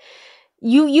 like.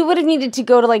 You would have needed to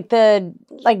go to like the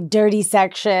dirty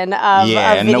section of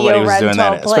And video nobody was rental doing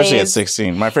that, especially at place.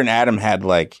 16. My friend Adam had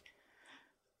like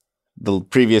the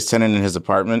previous tenant in his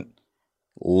apartment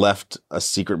left a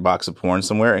secret box of porn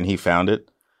somewhere, and he found it.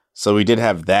 So we did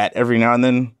have that every now and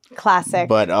then. Classic.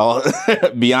 But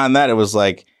beyond that, it was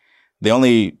like the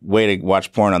only way to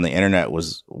watch porn on the internet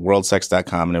was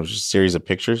worldsex.com, and it was just a series of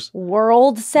pictures.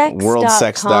 Worldsex.com.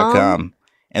 Worldsex.com.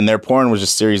 And their porn was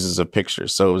just series of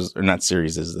pictures. So it was, or not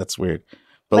series, that's weird.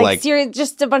 But like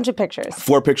just a bunch of pictures.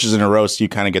 4 pictures in a row, so you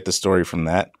kind of get the story from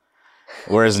that.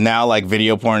 Whereas now, like,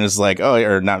 video porn is like,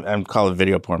 or not, I'm calling it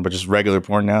video porn, but just regular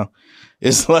porn now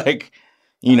is like,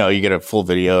 you get a full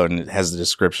video and it has the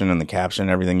description and the caption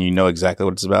and everything. You know exactly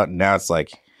what it's about. And now it's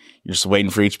like, you're just waiting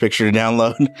for each picture to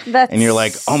download. And you're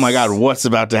like, oh my God, what's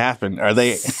about to happen? Are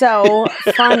they so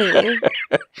funny?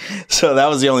 So that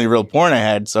was the only real porn I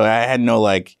had. So I had no,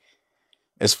 like,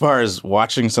 as far as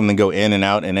watching something go in and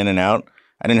out and in and out,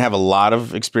 I didn't have a lot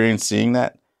of experience seeing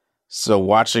that. So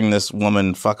watching this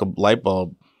woman fuck a light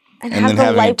bulb And then have the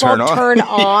having light it turn bulb on. turn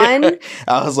on.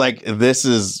 I was like, this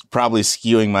is probably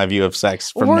skewing my view of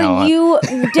sex from now on.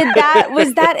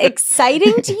 Was that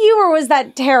exciting to you or was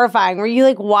that terrifying? Were you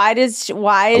like, why is A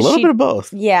little she? bit of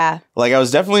both. Yeah. Like, I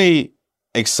was definitely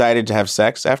excited to have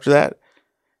sex after that.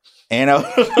 And I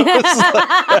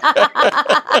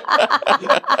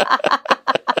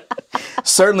was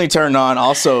certainly turned on,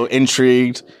 also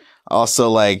intrigued, also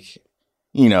like,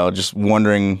 just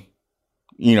wondering,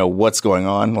 what's going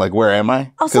on? Like, where am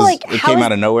I? Also, like, it came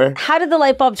out of nowhere. How did the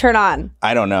light bulb turn on?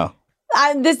 I don't know.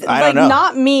 I don't know.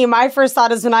 Not me. My first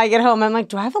thought is when I get home, I'm like,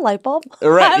 do I have a light bulb?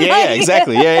 Right. Yeah,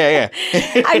 exactly. Yeah.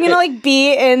 I'm going to like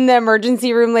be in the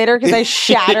emergency room later because I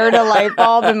shattered a light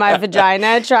bulb in my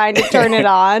vagina trying to turn it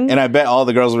on. And I bet all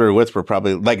the girls we were with were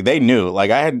probably like, they knew.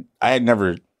 Like I had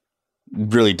never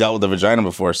really dealt with a vagina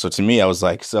before. So to me, I was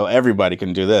like, so everybody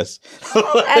can do this.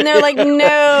 And they're like,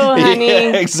 no, honey.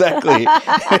 Yeah, exactly.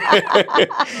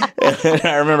 And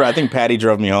I remember, I think Patty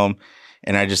drove me home.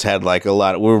 And I just had like we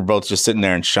were both just sitting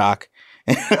there in shock.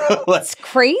 That's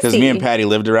crazy. Because me and Patty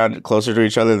lived around closer to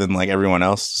each other than like everyone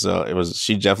else. So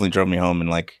she definitely drove me home in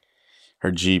like her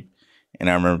Jeep. And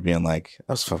I remember being like,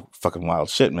 that was fucking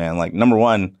wild shit, man. Like, number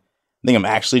one, I think I'm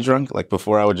actually drunk. Like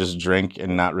before I would just drink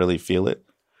and not really feel it.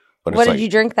 But what did you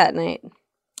drink that night?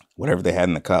 Whatever they had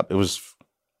in the cup. It was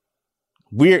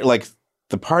weird. Like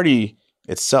the party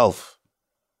itself,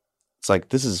 it's like,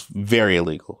 this is very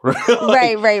illegal.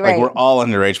 Right. Like, we're all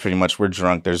underage pretty much. We're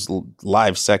drunk. There's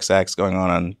live sex acts going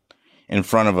on in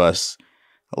front of us.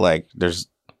 Like, there's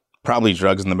probably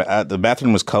drugs in the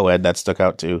bathroom was co-ed. That stuck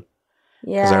out, too.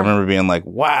 Yeah. Because I remember being like,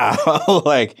 wow.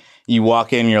 Like, you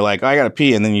walk in, you're like, oh, I got to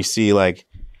pee. And then you see, like,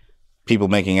 people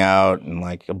making out and,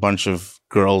 like, a bunch of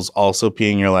girls also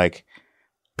peeing. You're like,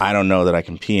 I don't know that I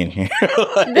can pee in here.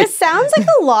 Like, this sounds like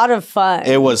a lot of fun.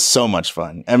 It was so much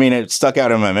fun. I mean, it stuck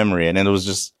out in my memory, and it was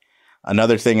just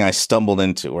another thing I stumbled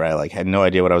into where I like had no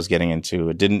idea what I was getting into.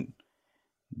 It didn't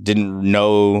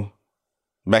know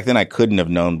back then. I couldn't have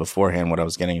known beforehand what I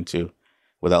was getting into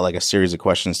without like a series of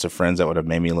questions to friends that would have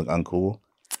made me look uncool.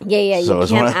 Yeah. So you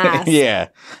can't ask. Yeah.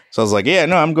 So I was like, yeah,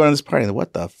 no, I'm going to this party.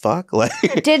 What the fuck?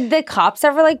 Like, did the cops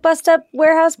ever like bust up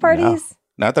warehouse parties?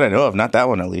 No, not that I know of. Not that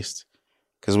one, at least.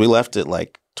 Because we left at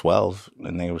like 12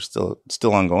 and they were still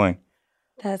ongoing.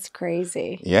 That's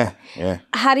crazy. Yeah.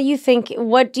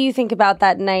 What do you think about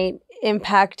that night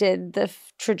impacted the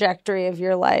trajectory of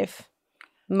your life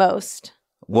most?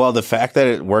 Well, the fact that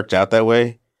it worked out that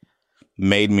way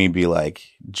made me be like,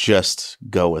 just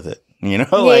go with it. You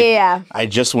know? Yeah. I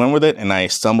just went with it and I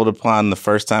stumbled upon the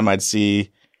first time I'd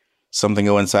see something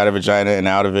go inside a vagina and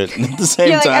out of it at the same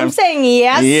You're like, time. I'm saying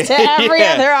yes to every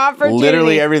other opportunity.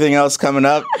 Literally everything else coming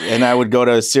up. And I would go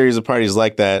to a series of parties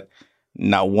like that.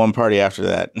 Not one party after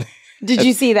that. Did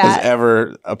you see that? Has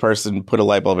ever a person put a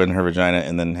light bulb in her vagina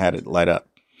and then had it light up.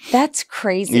 That's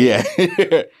crazy. Yeah.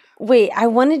 Wait,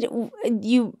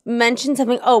 you mentioned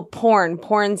something. Oh, porn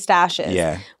stashes.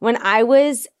 Yeah. When I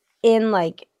was in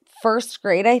like first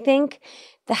grade, I think,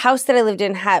 the house that I lived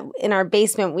in had, in our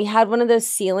basement, we had one of those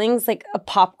ceilings, like a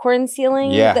popcorn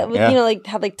ceiling that would, like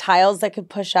had like tiles that could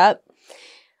push up.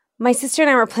 My sister and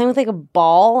I were playing with like a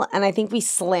ball, and I think we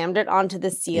slammed it onto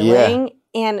the ceiling. Yeah.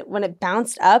 And when it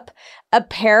bounced up, a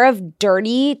pair of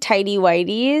dirty tighty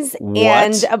whities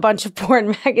and a bunch of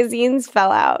porn magazines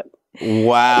fell out.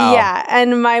 Wow. Yeah.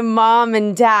 And my mom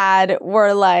and dad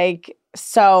were like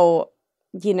so,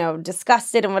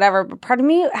 disgusted and whatever. But part of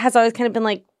me has always kind of been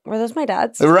like, were those my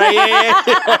dad's? Right. Yeah.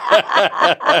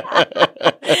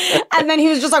 And then he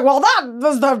was just like, well, that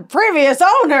was the previous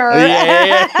owner.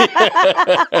 Yeah.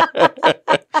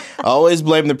 Always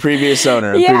blame the previous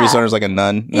owner. The previous owner's like a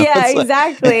nun. No, yeah,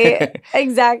 exactly.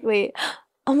 Exactly.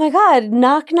 Oh my God.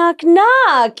 Knock, knock,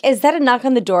 knock. Is that a knock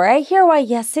on the door I hear? Why,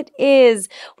 yes, it is.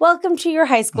 Welcome to your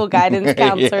high school guidance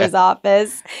counselor's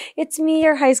office. It's me,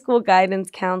 your high school guidance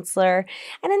counselor.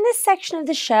 And in this section of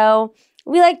the show,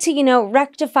 we like to,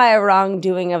 rectify a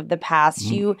wrongdoing of the past.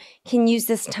 You can use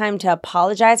this time to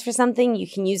apologize for something. You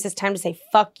can use this time to say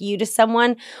fuck you to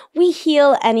someone. We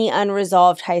heal any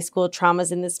unresolved high school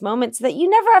traumas in this moment so that you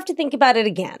never have to think about it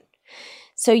again.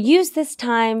 So use this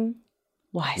time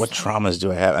wisely. What traumas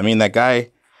do I have? I mean, that guy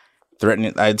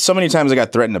threatened. So many times I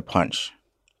got threatened to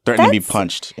to be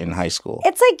punched in high school.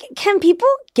 It's like, can people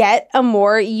get a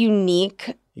more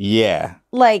unique,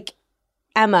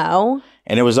 MO?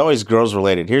 And it was always girls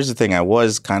related. Here's the thing. I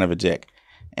was kind of a dick.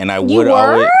 And I you would were?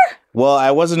 always... Well,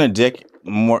 I wasn't a dick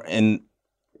more... And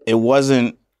it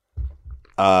wasn't...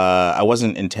 I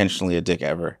wasn't intentionally a dick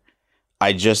ever.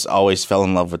 I just always fell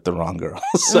in love with the wrong girl.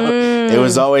 So it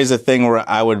was always a thing where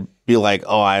I would be like,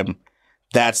 oh,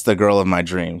 that's the girl of my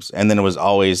dreams. And then it was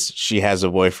always, she has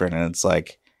a boyfriend. And it's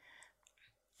like,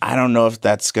 I don't know if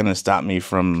that's going to stop me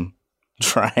from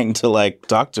trying to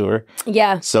talk to her.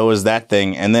 Yeah. So it was that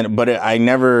thing. And then, but I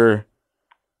never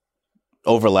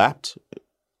overlapped.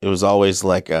 It was always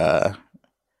like,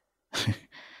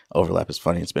 overlap is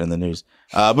funny. It's been in the news.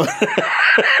 But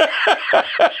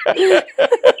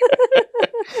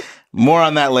more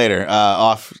on that later,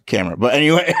 off camera. But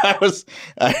anyway, I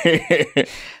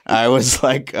was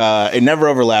like, it never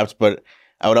overlapped, but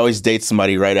I would always date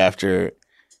somebody right after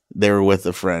they were with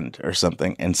a friend or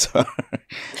something, and so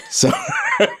but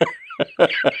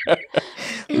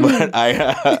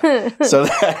so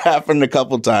that happened a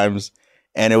couple times,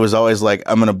 and it was always like,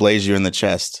 I'm gonna blaze you in the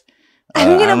chest.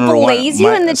 I'm gonna blaze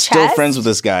you in the chest. Still friends with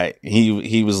this guy.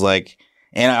 He was like,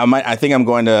 and I think I'm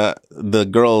going to the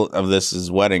girl of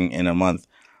this's wedding in a month,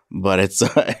 but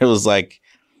it was like,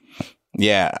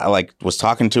 yeah, I like was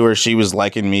talking to her. She was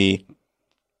liking me.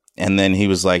 And then he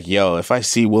was like, yo, if I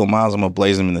see Will Miles, I'm going to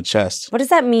blaze him in the chest. What does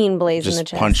that mean, blaze in the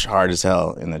chest? Just punch hard as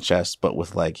hell in the chest, but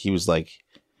with like, he was like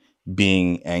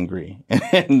being angry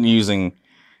and using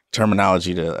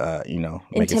terminology to,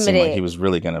 make it seem like he was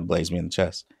really going to blaze me in the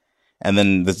chest. And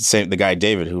then the guy,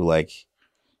 David, who like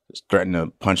threatened to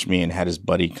punch me and had his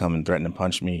buddy come and threaten to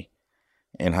punch me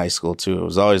in high school too. It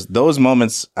was always those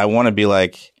moments I want to be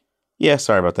like, yeah,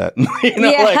 sorry about that.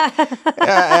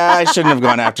 I shouldn't have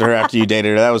gone after her after you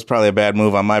dated her. That was probably a bad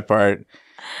move on my part.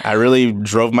 I really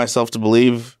drove myself to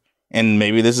believe, and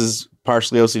maybe this is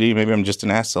partially OCD, maybe I'm just an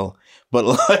asshole, but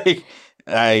like,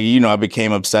 I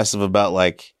became obsessive about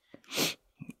like,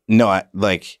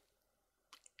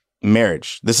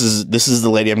 marriage. This is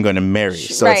the lady I'm going to marry.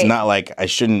 So It's not like I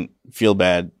shouldn't feel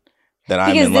bad that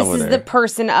I'm in love with her. This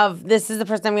is the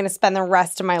person I'm going to spend the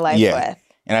rest of my life with.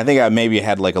 And I think I maybe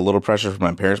had like a little pressure from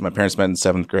my parents. My parents met in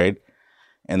 7th grade,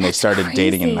 and they started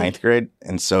dating in 9th grade.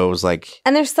 And so it was like...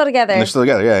 And they're still together.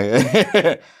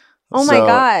 Yeah. Oh my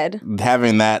God.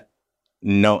 Having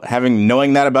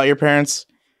knowing that about your parents,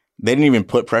 they didn't even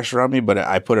put pressure on me, but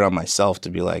I put it on myself to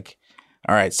be like,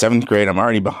 all right, 7th grade, I'm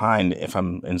already behind if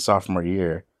I'm in sophomore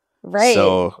year. Right.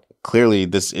 So clearly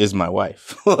this is my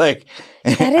wife. Like,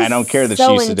 I don't care that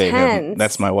she used to date him.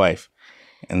 That's my wife.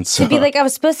 And so, to be like, I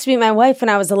was supposed to be my wife when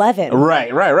I was 11.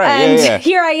 Right. And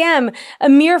here I am, a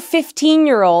mere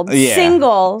 15-year-old,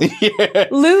 single,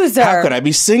 loser. How could I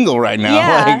be single right now?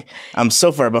 Yeah. Like, I'm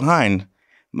so far behind.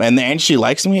 And she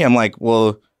likes me. I'm like,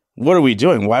 well, what are we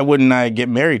doing? Why wouldn't I get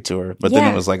married to her? But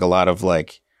then it was like a lot of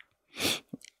like,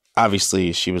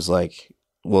 obviously she was like,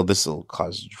 well, this will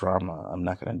cause drama. I'm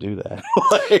not going to do that.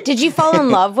 Like, did you fall in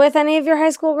love with any of your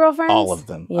high school girlfriends? All of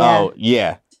them. Yeah. Oh,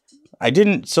 yeah. I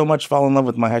didn't so much fall in love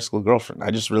with my high school girlfriend.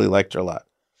 I just really liked her a lot.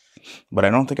 But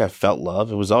I don't think I felt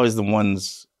love. It was always the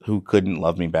ones who couldn't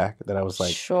love me back that I was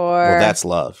like, sure. Well, that's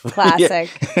love. Classic.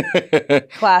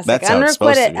 Classic. That's how it's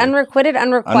supposed to be. Unrequited.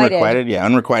 Yeah,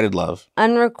 unrequited love.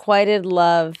 Unrequited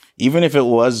love. Even if it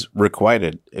was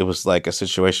requited, it was like a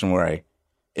situation where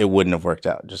it wouldn't have worked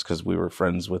out just because we were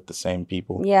friends with the same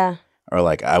people. Yeah. Or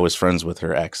like I was friends with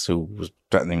her ex who was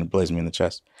threatening to blaze me in the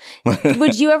chest.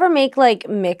 Would you ever make like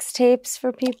mixtapes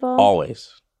for people? Always.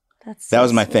 That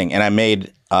was my thing. And I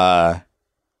made I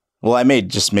made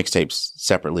just mixtapes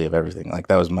separately of everything.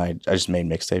 Like I just made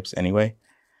mixtapes anyway.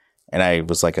 And I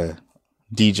was like a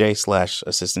DJ /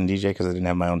 assistant DJ because I didn't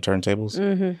have my own turntables.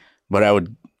 Mm-hmm. But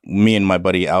me and my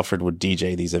buddy Alfred would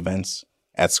DJ these events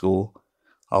at school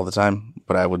all the time.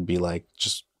 But I would be like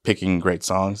just picking great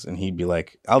songs, and he'd be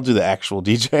like, I'll do the actual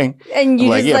DJing. And you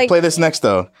like, just play this next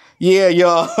though. Yeah,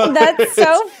 y'all. That's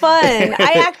so fun.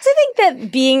 I actually think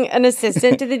that being an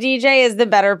assistant to the DJ is the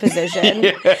better position.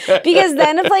 Because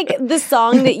then if like the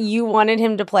song that you wanted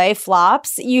him to play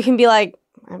flops, you can be like,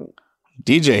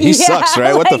 DJ, he sucks,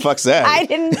 right? What the fuck's that? I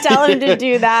didn't tell him to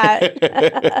do that.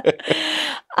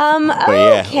 But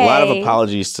yeah, a lot of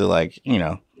apologies to like,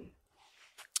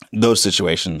 those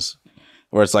situations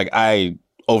where it's like I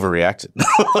overreacted.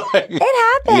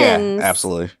 It happens. Yeah,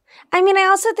 absolutely. I mean, I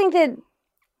also think that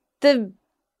the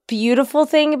beautiful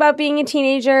thing about being a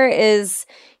teenager is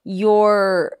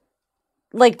the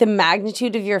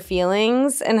magnitude of your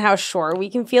feelings and how sure we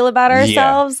can feel about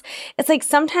ourselves. Yeah. It's like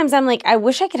sometimes I'm like, I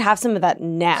wish I could have some of that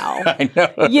now. I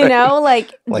know.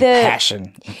 Like the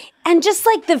passion. And just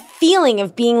like the feeling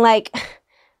of being like,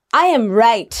 I am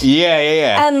right.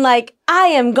 Yeah. And like, I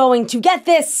am going to get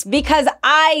this because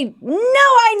I know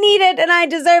I need it and I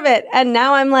deserve it. And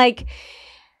now I'm like,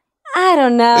 I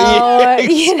don't know. Yeah,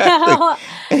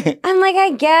 exactly. I'm like,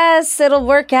 I guess it'll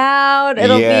work out.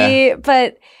 It'll be,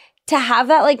 but to have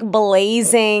that like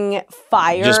blazing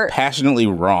fire. Just passionately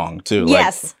wrong too.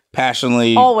 Yes. Like,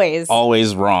 passionately.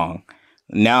 Always wrong.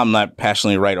 Now I'm not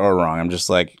passionately right or wrong. I'm just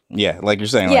like, like you're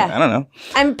saying, like, I don't know.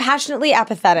 I'm passionately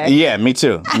apathetic. Yeah, me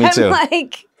too.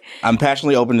 I'm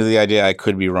passionately open to the idea I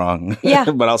could be wrong.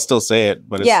 Yeah. But I'll still say it.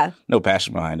 But it's no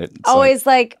passion behind it. It's always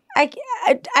like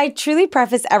I truly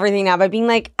preface everything now by being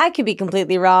like, I could be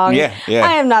completely wrong. Yeah.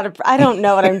 I don't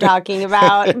know what I'm talking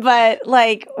about. But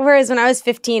like, whereas when I was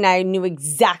 15, I knew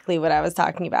exactly what I was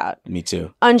talking about. Me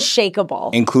too.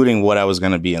 Unshakable. Including what I was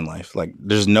going to be in life. Like,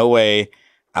 there's no way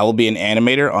I will be an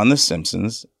animator on The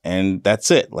Simpsons, and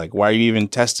that's it. Like, why are you even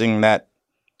testing that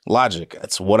logic?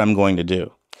 That's what I'm going to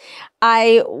do.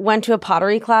 I went to a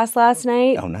pottery class last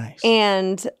night. Oh, nice.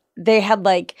 And they had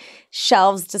like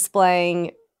shelves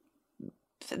displaying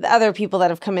the other people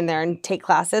that have come in there and take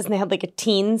classes. And they had like a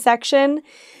teen section.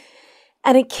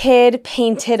 And a kid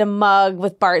painted a mug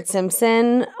with Bart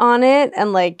Simpson on it.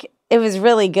 And like, it was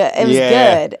really good. It was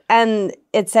good. And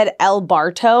it said El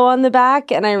Barto on the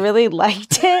back. And I really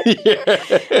liked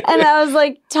it. And I was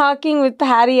like talking with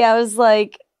Patty. I was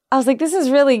like, this is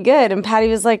really good. And Patty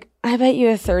was like, I bet you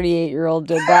a 38-year-old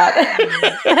did that.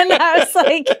 And I was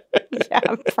like,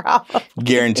 yeah, probably.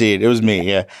 Guaranteed. It was me.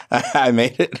 Yeah. I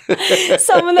made it.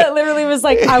 Someone that literally was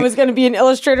like, I was going to be an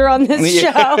illustrator on this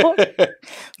show.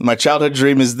 My childhood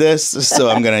dream is this, so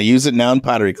I'm going to use it now in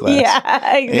pottery class.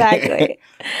 Yeah, exactly.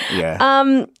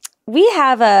 Yeah. We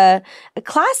have a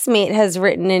classmate has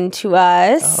written into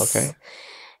us. Oh, okay.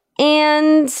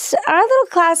 And our little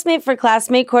classmate for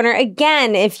Classmate Corner,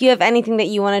 again, if you have anything that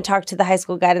you want to talk to the high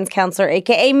school guidance counselor,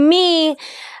 aka me,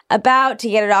 about to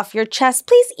get it off your chest,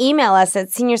 please email us at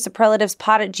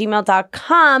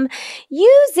seniorsuperlativespod@gmail.com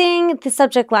using the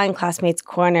subject line Classmates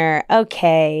Corner.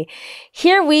 Okay,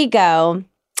 here we go.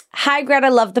 Hi,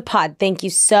 Greta, love the pod. Thank you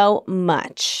so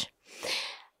much.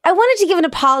 I wanted to give an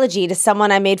apology to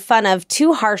someone I made fun of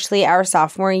too harshly our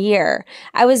sophomore year.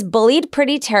 I was bullied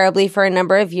pretty terribly for a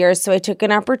number of years, so I took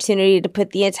an opportunity to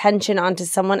put the attention onto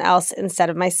someone else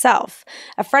instead of myself.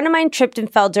 A friend of mine tripped and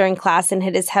fell during class and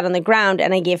hit his head on the ground,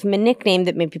 and I gave him a nickname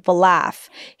that made people laugh.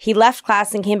 He left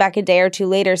class and came back a day or two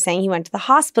later saying he went to the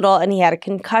hospital and he had a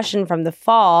concussion from the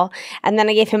fall, and then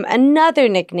I gave him another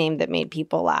nickname that made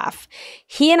people laugh.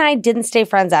 He and I didn't stay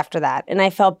friends after that, and I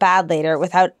felt bad later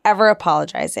without ever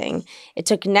apologizing. It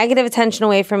took negative attention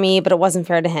away from me, but it wasn't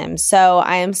fair to him. So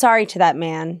I am sorry to that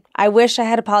man. I wish I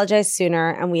had apologized sooner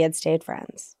and we had stayed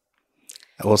friends.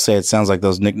 I will say it sounds like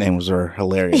those nicknames are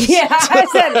hilarious. Yeah, I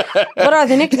said, what are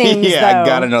the nicknames, Yeah, though? I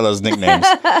gotta know those nicknames.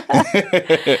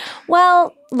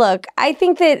 Well, look, I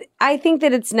think that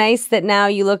it's nice that now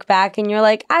you look back and you're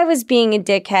like, I was being a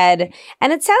dickhead.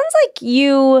 And it sounds like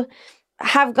you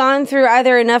have gone through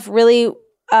either enough really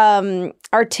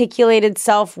articulated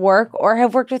self-work or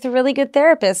have worked with a really good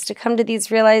therapist to come to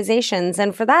these realizations.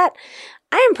 And for that,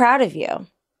 I am proud of you.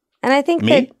 And I think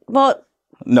Me? well,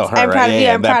 No, her, I'm proud of you.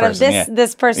 I'm proud of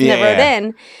this person that wrote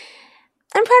in.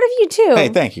 I'm proud of you too. Hey,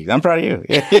 thank you. I'm proud of you.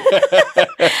 I'm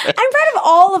proud of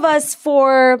all of us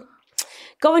for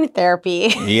going to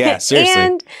therapy. Yeah, seriously.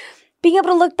 And being able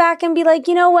to look back and be like,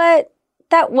 you know what?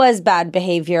 That was bad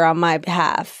behavior on my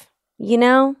behalf. You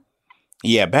know?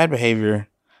 Yeah, bad behavior.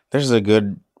 There's a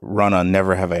good run on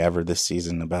Never Have I Ever this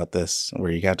season about this,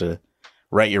 where you got to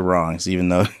right your wrongs, even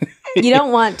though you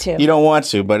don't want to. You don't want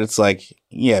to, but it's like,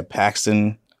 yeah,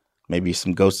 Paxton, maybe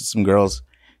some ghosted some girls.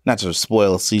 Not to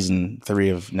spoil season 3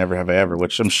 of Never Have I Ever,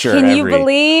 which I'm sure Can you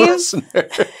believe? Spoiled.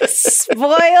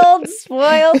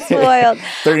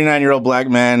 39-year-old black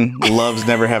man loves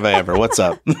Never Have I Ever. What's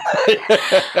up?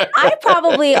 I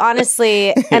probably,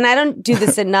 honestly, and I don't do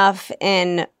this enough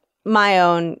in my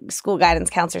own school guidance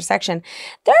counselor section,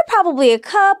 there are probably a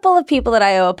couple of people that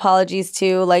I owe apologies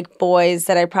to, like boys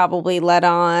that I probably let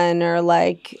on or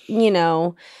like, you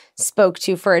know, spoke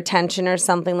to for attention or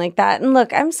something like that. And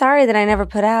look, I'm sorry that I never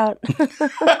put out.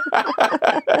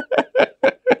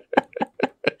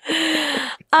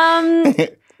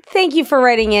 Thank you for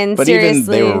writing in. But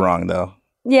seriously. even they were wrong though.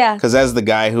 Yeah. Because as the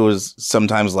guy who was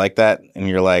sometimes like that, and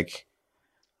you're like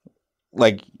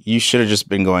you should have just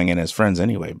been going in as friends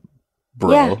anyway,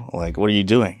 bro. Yeah. Like, what are you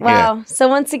doing? Wow. Yeah. So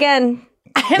once again,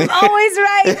 I'm always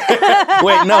right.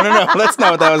 Wait, no. That's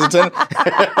not what that was intended.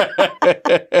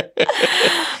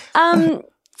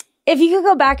 If you could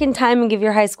go back in time and give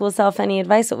your high school self any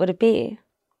advice, what would it be?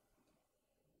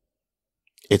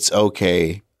 It's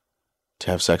okay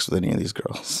to have sex with any of these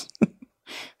girls.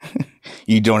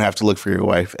 You don't have to look for your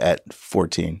wife at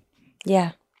 14.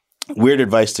 Yeah. Weird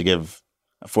advice to give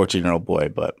a 14-year-old boy,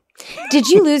 but... Did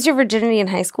you lose your virginity in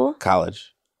high school?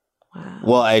 College. Wow.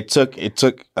 Well,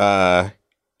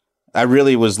 I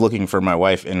really was looking for my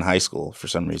wife in high school for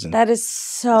some reason. That is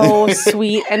so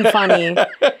sweet and funny.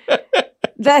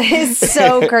 That is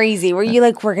so crazy. Were you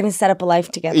like, we're going to set up a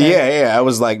life together? Yeah. I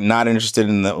was like not interested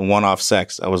in the one-off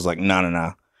sex. I was like, no.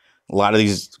 A lot of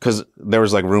these, because there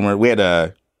was like rumor. We had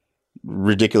a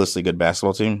ridiculously good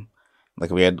basketball team.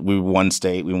 Like we won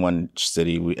state, we won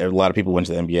city. A lot of people went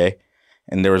to the NBA,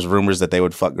 and there was rumors that they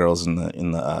would fuck girls in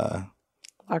the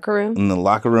locker room,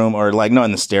 or in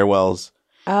the stairwells.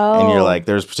 Oh, and you're like,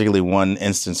 there's particularly one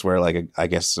instance where like I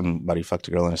guess somebody fucked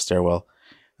a girl in a stairwell,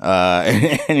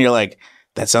 and you're like,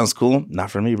 That sounds cool. Not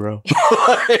for me, bro.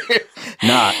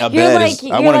 Nah, a You're bed like- is. I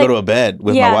you're want to like- go to a bed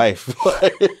with Yeah. my wife.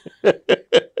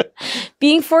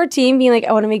 Being 14, being like,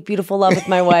 I want to make beautiful love with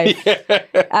my wife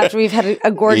after we've had a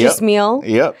gorgeous Yep. meal.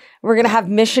 Yep. We're going to have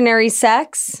missionary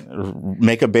sex.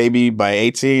 Make a baby by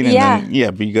 18 and Yeah.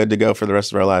 then, be good to go for the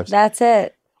rest of our lives. That's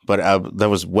it. But that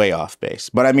was way off base.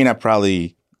 But I mean, I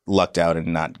probably lucked out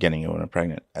in not getting Ioana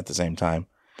pregnant at the same time.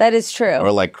 That is true.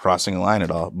 Or like crossing a line at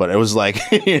all. But it was like,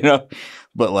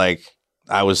 but like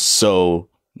I was so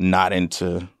not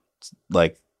into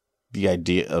like the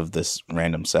idea of this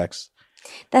random sex.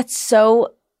 That's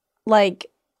so, like,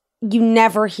 you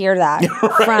never hear that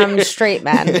from straight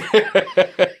men.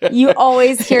 You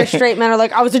always hear straight men are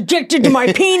like, I was addicted to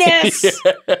my penis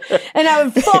and I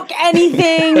would fuck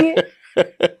anything.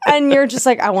 And you're just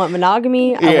like, I want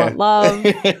monogamy. I want love.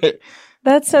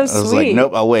 That's so sweet. I was like,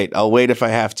 nope, I'll wait. I'll wait if I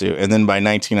have to. And then by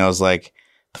 19, I was like,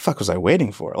 the fuck was I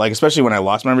waiting for? Like, especially when I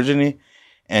lost my virginity.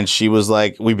 And she was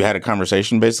like, we had a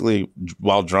conversation basically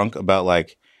while drunk about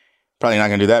like, probably not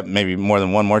going to do that maybe more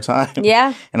than one more time.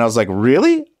 Yeah. And I was like,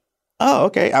 really? Oh,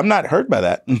 okay. I'm not hurt by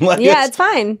that. Like, Yeah, it's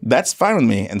fine. That's fine with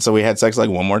me. And so we had sex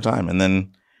like one more time. And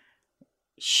then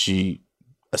she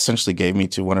essentially gave me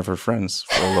to one of her friends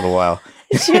for a little while.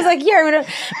 She was like, here, I'm gonna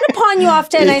pawn you off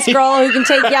to a nice girl who can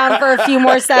take you out for a few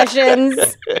more sessions.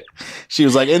 She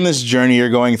was like, in this journey you're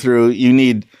going through,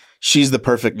 she's the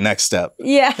perfect next step.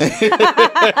 Yeah.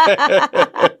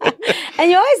 And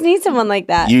you always need someone like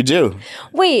that. You do.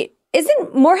 Wait,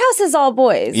 isn't Morehouse is all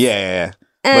boys? Yeah.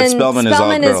 But And Spelman is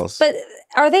all girls. But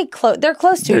are they close? They're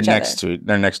close to each other.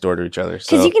 They're next door to each other. Because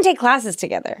So you can take classes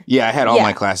together. yeah, I had all Yeah.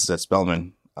 my classes at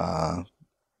Spelman.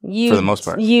 You, For the most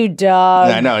part. You dog.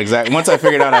 I know, exactly. Once I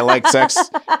figured out I liked sex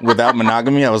without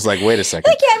monogamy, I was like, wait a second.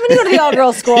 Like, yeah, I'm going to go to the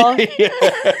all-girls school.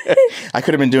 I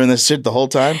could have been doing this shit the whole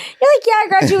time. You're like, yeah,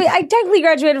 I technically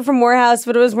graduated from Morehouse,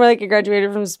 but it was more like I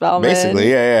graduated from Spelman.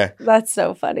 Basically, yeah. That's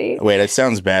so funny. Wait, it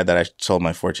sounds bad that I told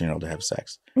my 14-year-old to have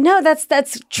sex. No, that's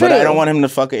true. But I don't want him to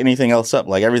fuck anything else up.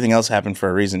 Like, everything else happened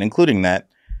for a reason, including that,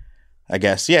 I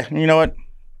guess. Yeah, you know what?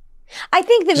 I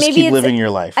think that Just maybe keep living your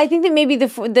life. I think that maybe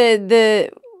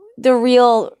the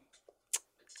real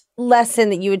lesson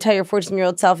that you would tell your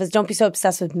 14-year-old self is don't be so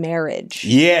obsessed with marriage.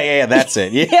 Yeah, that's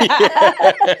it.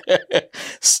 Yeah.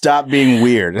 Stop being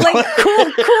weird. Like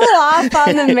cool off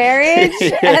on the marriage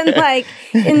and like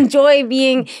enjoy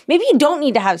being. Maybe you don't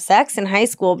need to have sex in high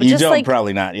school, but you just don't, like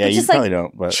probably not. Yeah, but you just, probably like,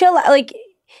 don't. But chill out. Like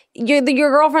your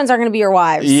girlfriends aren't going to be your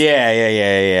wives.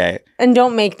 Yeah. And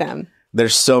don't make them.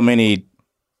 There's so many.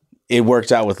 It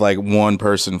worked out with like one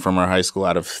person from our high school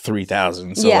out of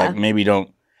 3,000. So Yeah. like maybe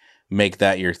don't make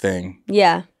that your thing.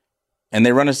 Yeah. And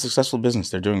they run a successful business.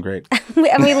 They're doing great.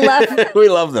 And we love We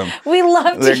love them. we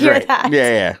love to They're hear great. that.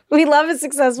 Yeah. We love a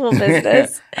successful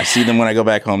business. I see them when I go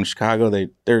back home to Chicago.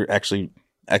 They're actually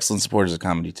excellent supporters of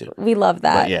comedy too. We love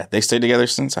that. But yeah, they stayed together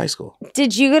since high school.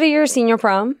 Did you go to your senior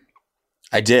prom?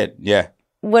 I did. Yeah.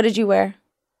 What did you wear?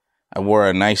 I wore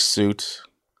a nice suit.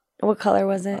 What color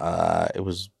was it? It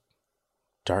was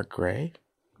dark gray.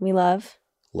 We love.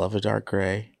 Love a dark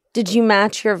gray. Did you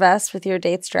match your vest with your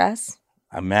date's dress?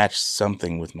 I matched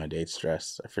something with my date's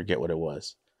dress. I forget what it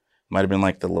was. Might have been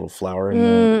like the little flower in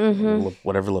the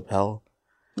whatever lapel.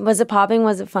 Was it popping?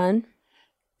 Was it fun?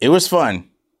 It was fun.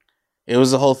 It was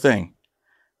the whole thing.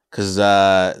 Because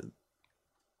the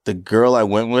girl I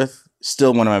went with,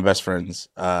 still one of my best friends,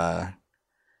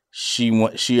 she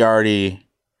was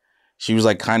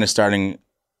like kind of starting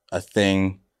a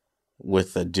thing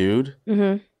with a dude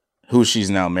who she's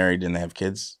now married and they have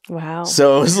kids. Wow.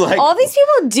 So it was like all these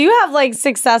people do have like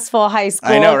successful high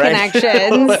school I know, right?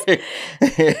 connections.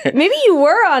 Maybe you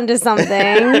were onto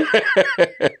something.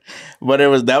 But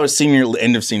that was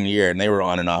end of senior year, and they were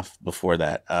on and off before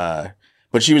that.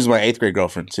 But she was my 8th grade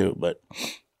girlfriend too. But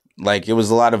like it was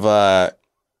a lot of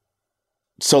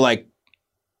so like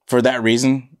for that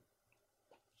reason,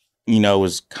 it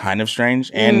was kind of strange.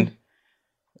 And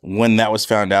when that was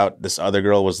found out, this other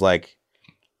girl was like,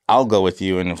 I'll go with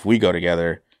you, and if we go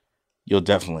together, you'll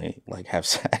definitely like have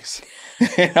sex.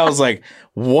 And I was like,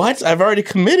 what? I've already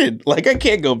committed. Like, I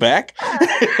can't go back.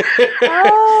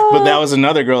 But that was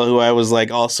another girl who I was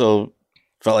like also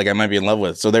felt like I might be in love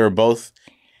with. So they were both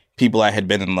people I had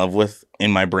been in love with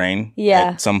in my brain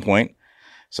at some point.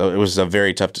 So it was a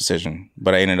very tough decision,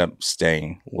 but I ended up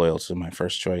staying loyal to my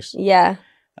first choice. Yeah.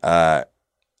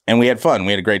 And we had fun.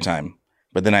 We had a great time.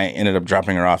 But then I ended up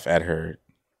dropping her off at her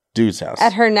dude's house.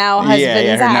 At her now husband's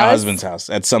house? her now husband's house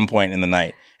at some point in the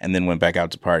night, and then went back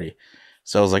out to party.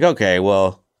 So I was like, okay,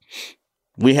 well,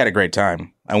 We had a great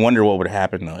time. I wonder what would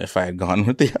happen though if I had gone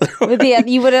with the other one.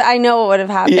 You would have. I know what would have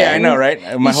happened. Yeah, I know,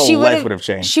 right? My whole life would have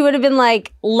changed. She would have been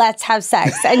like, "Let's have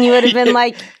sex," and you would have been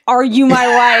like, "Are you my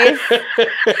wife?"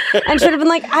 And she would have been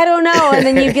like, "I don't know," and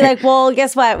then you'd be like, "Well,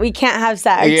 guess what? We can't have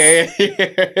sex."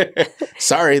 Yeah.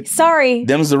 Sorry.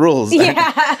 Them's the rules. Yeah.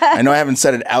 I know I haven't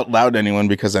said it out loud to anyone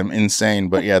because I'm insane,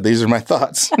 but yeah, these are my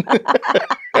thoughts.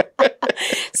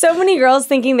 So many girls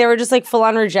thinking they were just like full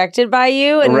on rejected by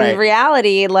you, and in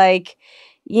reality, like.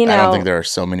 I don't think there are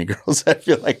so many girls. I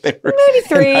feel like they were maybe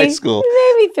 3 in high school.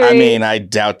 Maybe 3. I mean, I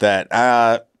doubt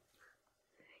that.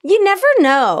 You never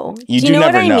know. You do you know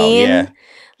never what I know, mean? yeah.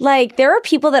 Like, there are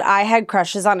people that I had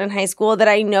crushes on in high school that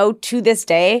I know to this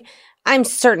day, I'm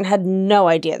certain had no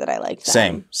idea that I liked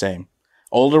them. Same.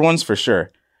 Older ones for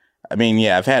sure. I mean,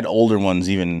 yeah, I've had older ones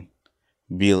even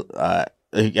be.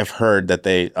 I've heard that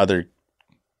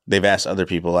they've asked other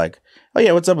people like, "Oh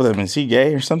yeah, what's up with him? Is he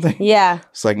gay or something?" Yeah.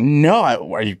 It's like, no,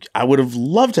 I would have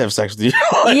loved to have sex with you.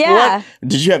 Like, yeah. What?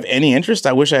 Did you have any interest?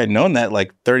 I wish I had known that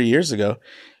like 30 years ago.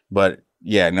 But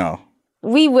yeah, no.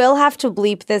 We will have to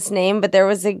bleep this name, but there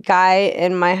was a guy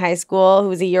in my high school who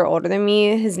was a year older than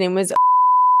me. His name was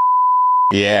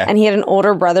Yeah. And he had an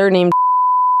older brother named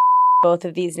Both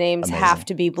of these names have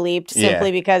to be bleeped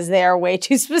simply because they are way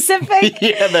too specific.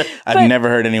 I've never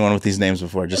heard anyone with these names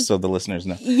before, just so the listeners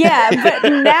know. Yeah, but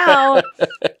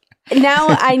now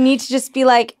I need to just be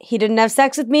like, he didn't have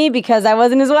sex with me because I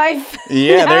wasn't his wife.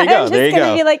 Yeah, there you go. I'm just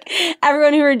gonna be like,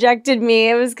 everyone who rejected me,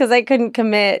 it was because I couldn't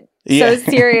commit so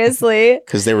seriously.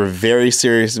 Because they were very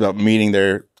serious about meeting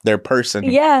their person.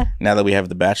 Yeah. Now that we have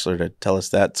The Bachelor to tell us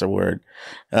that's a word.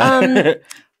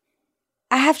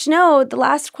 I have to know, the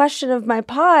last question of my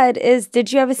pod is,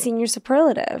 did you have a senior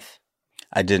superlative?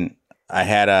 I didn't. I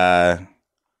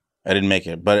didn't make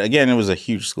it. But again, it was a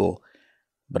huge school.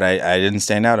 But I didn't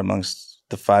stand out amongst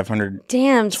the 500.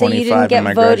 Damn, so you didn't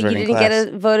get voted. You didn't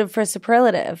get voted for a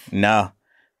superlative. No.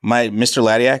 My Mr.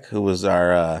 Ladiak, who was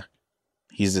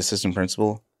he's the assistant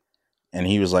principal, and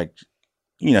he was like,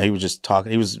 he would just talk.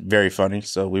 He was very funny,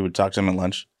 so we would talk to him at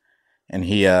lunch. And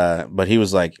but he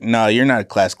was like, "No, you're not a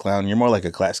class clown. You're more like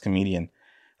a class comedian.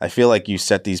 I feel like you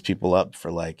set these people up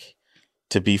for like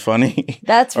to be funny."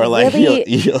 That's or like really...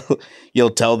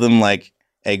 you'll tell them like,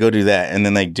 "Hey, go do that," and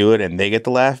then they do it and they get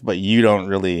the laugh, but you don't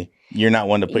really. You're not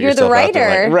one to put yourself out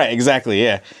there. Like, right? Exactly.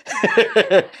 Yeah.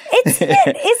 Isn't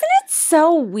it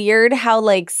so weird how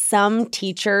like some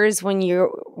teachers when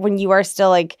you are still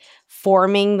like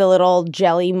forming the little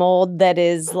jelly mold that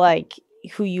is like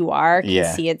who you are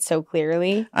can see it so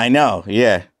clearly. I know,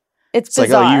 yeah. It's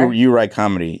bizarre. Like, oh, you write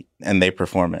comedy and they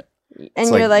perform it. And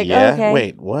you're like, yeah, okay.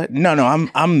 Wait, what? No,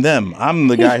 I'm them. I'm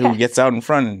the guy who gets out in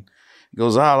front and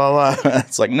goes, la la.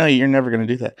 It's like, no, you're never gonna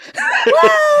do that.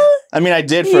 Well, I mean, I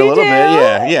did for a little bit.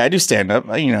 Yeah, I do stand up,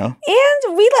 And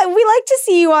we like to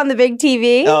see you on the big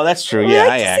TV. Oh, that's true. We yeah,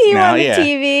 like I to act see you now. on the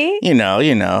TV. You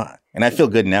know. And I feel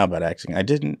good now about acting. I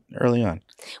didn't early on.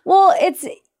 Well,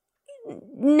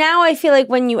 now I feel like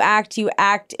when you act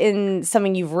in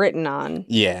something you've written on.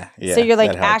 Yeah. So you're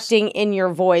like acting in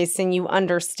your voice and you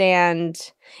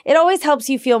understand. It always helps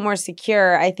you feel more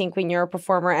secure, I think, when you're a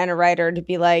performer and a writer to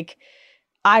be like,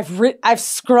 I've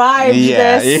scribed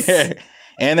this. Yeah.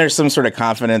 And there's some sort of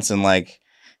confidence in like,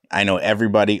 I know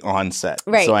everybody on set.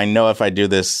 Right. So I know if I do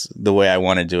this the way I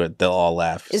want to do it, they'll all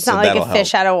laugh. It's not like a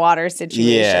fish out of water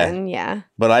situation. Yeah.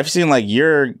 But I've seen like,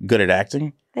 you're good at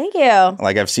acting. Thank you.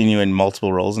 Like I've seen you in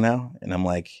multiple roles now, and I'm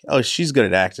like, oh, she's good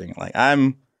at acting. Like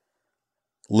I'm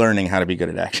learning how to be good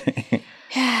at acting.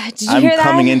 Did you hear that? I'm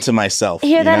coming into myself.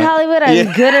 Hear that, Hollywood?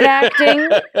 I'm good at acting.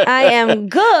 I am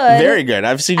good. Very good.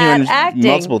 I've seen you in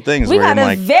multiple things. We got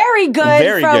a very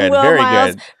good from Will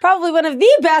Miles. Probably one of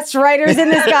the best writers in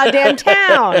this goddamn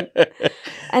town.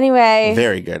 Anyway.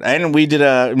 Very good. And we did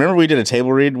a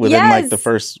table read within like the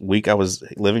first week I was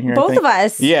living here. Both of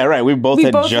us. Yeah, right. We both were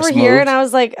moved. Here, and I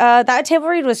was like, that table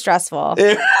read was stressful.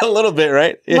 A little bit,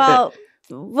 right? Yeah. Well,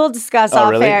 we'll discuss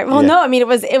off air. Well, no, I mean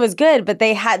it was good, but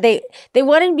they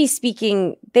wanted me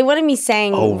speaking. They wanted me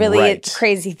saying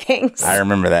crazy things. I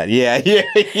remember that. Yeah.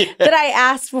 That I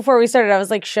asked before we started. I was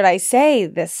like, should I say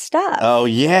this stuff? Oh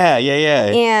yeah.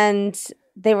 And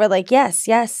they were like, yes,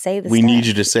 say this. We need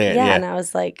you to say it. Yeah. And I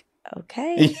was like,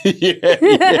 okay.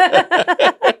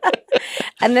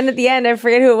 And then at the end, I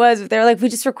forget who it was, but they were like, we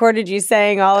just recorded you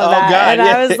saying all of that. God, and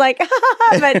I was like,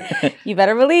 but you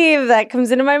better believe that comes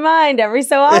into my mind every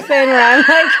so often where I'm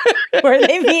like, were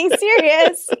they being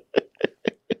serious?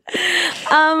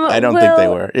 I don't think they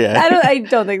were. Yeah. I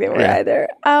don't think they were either.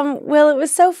 Will, it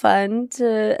was so fun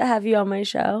to have you on my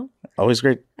show. Always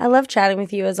great. I love chatting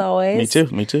with you as always.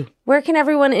 Me too. Where can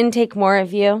everyone intake more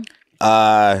of you?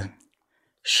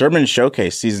 Sherman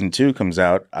Showcase Season 2 comes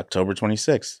out October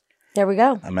 26th. There we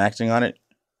go. I'm acting on it,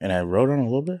 and I wrote on it a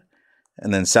little bit.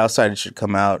 And then Southside should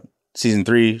come out. Season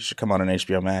 3 should come out on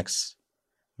HBO Max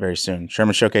very soon.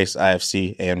 Sherman Showcase,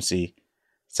 IFC, AMC,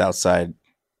 Southside,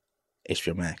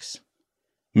 HBO Max.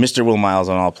 Mr. Will Miles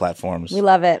on all platforms. We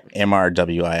love it.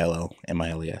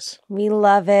 MRWILLMILES. We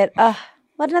love it.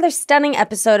 What another stunning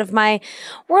episode of my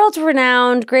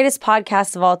world-renowned greatest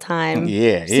podcast of all time.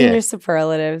 Senior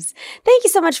Superlatives. Thank you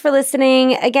so much for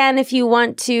listening. Again, if you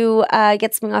want to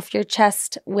get something off your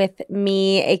chest with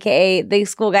me, aka the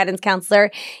school guidance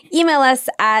counselor, email us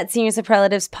at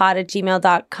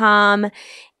seniorsuperlativespod@gmail.com.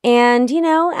 And,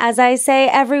 as I say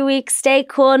every week, stay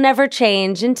cool, never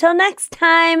change. Until next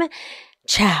time,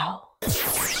 ciao.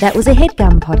 That was a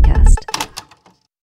HeadGum podcast.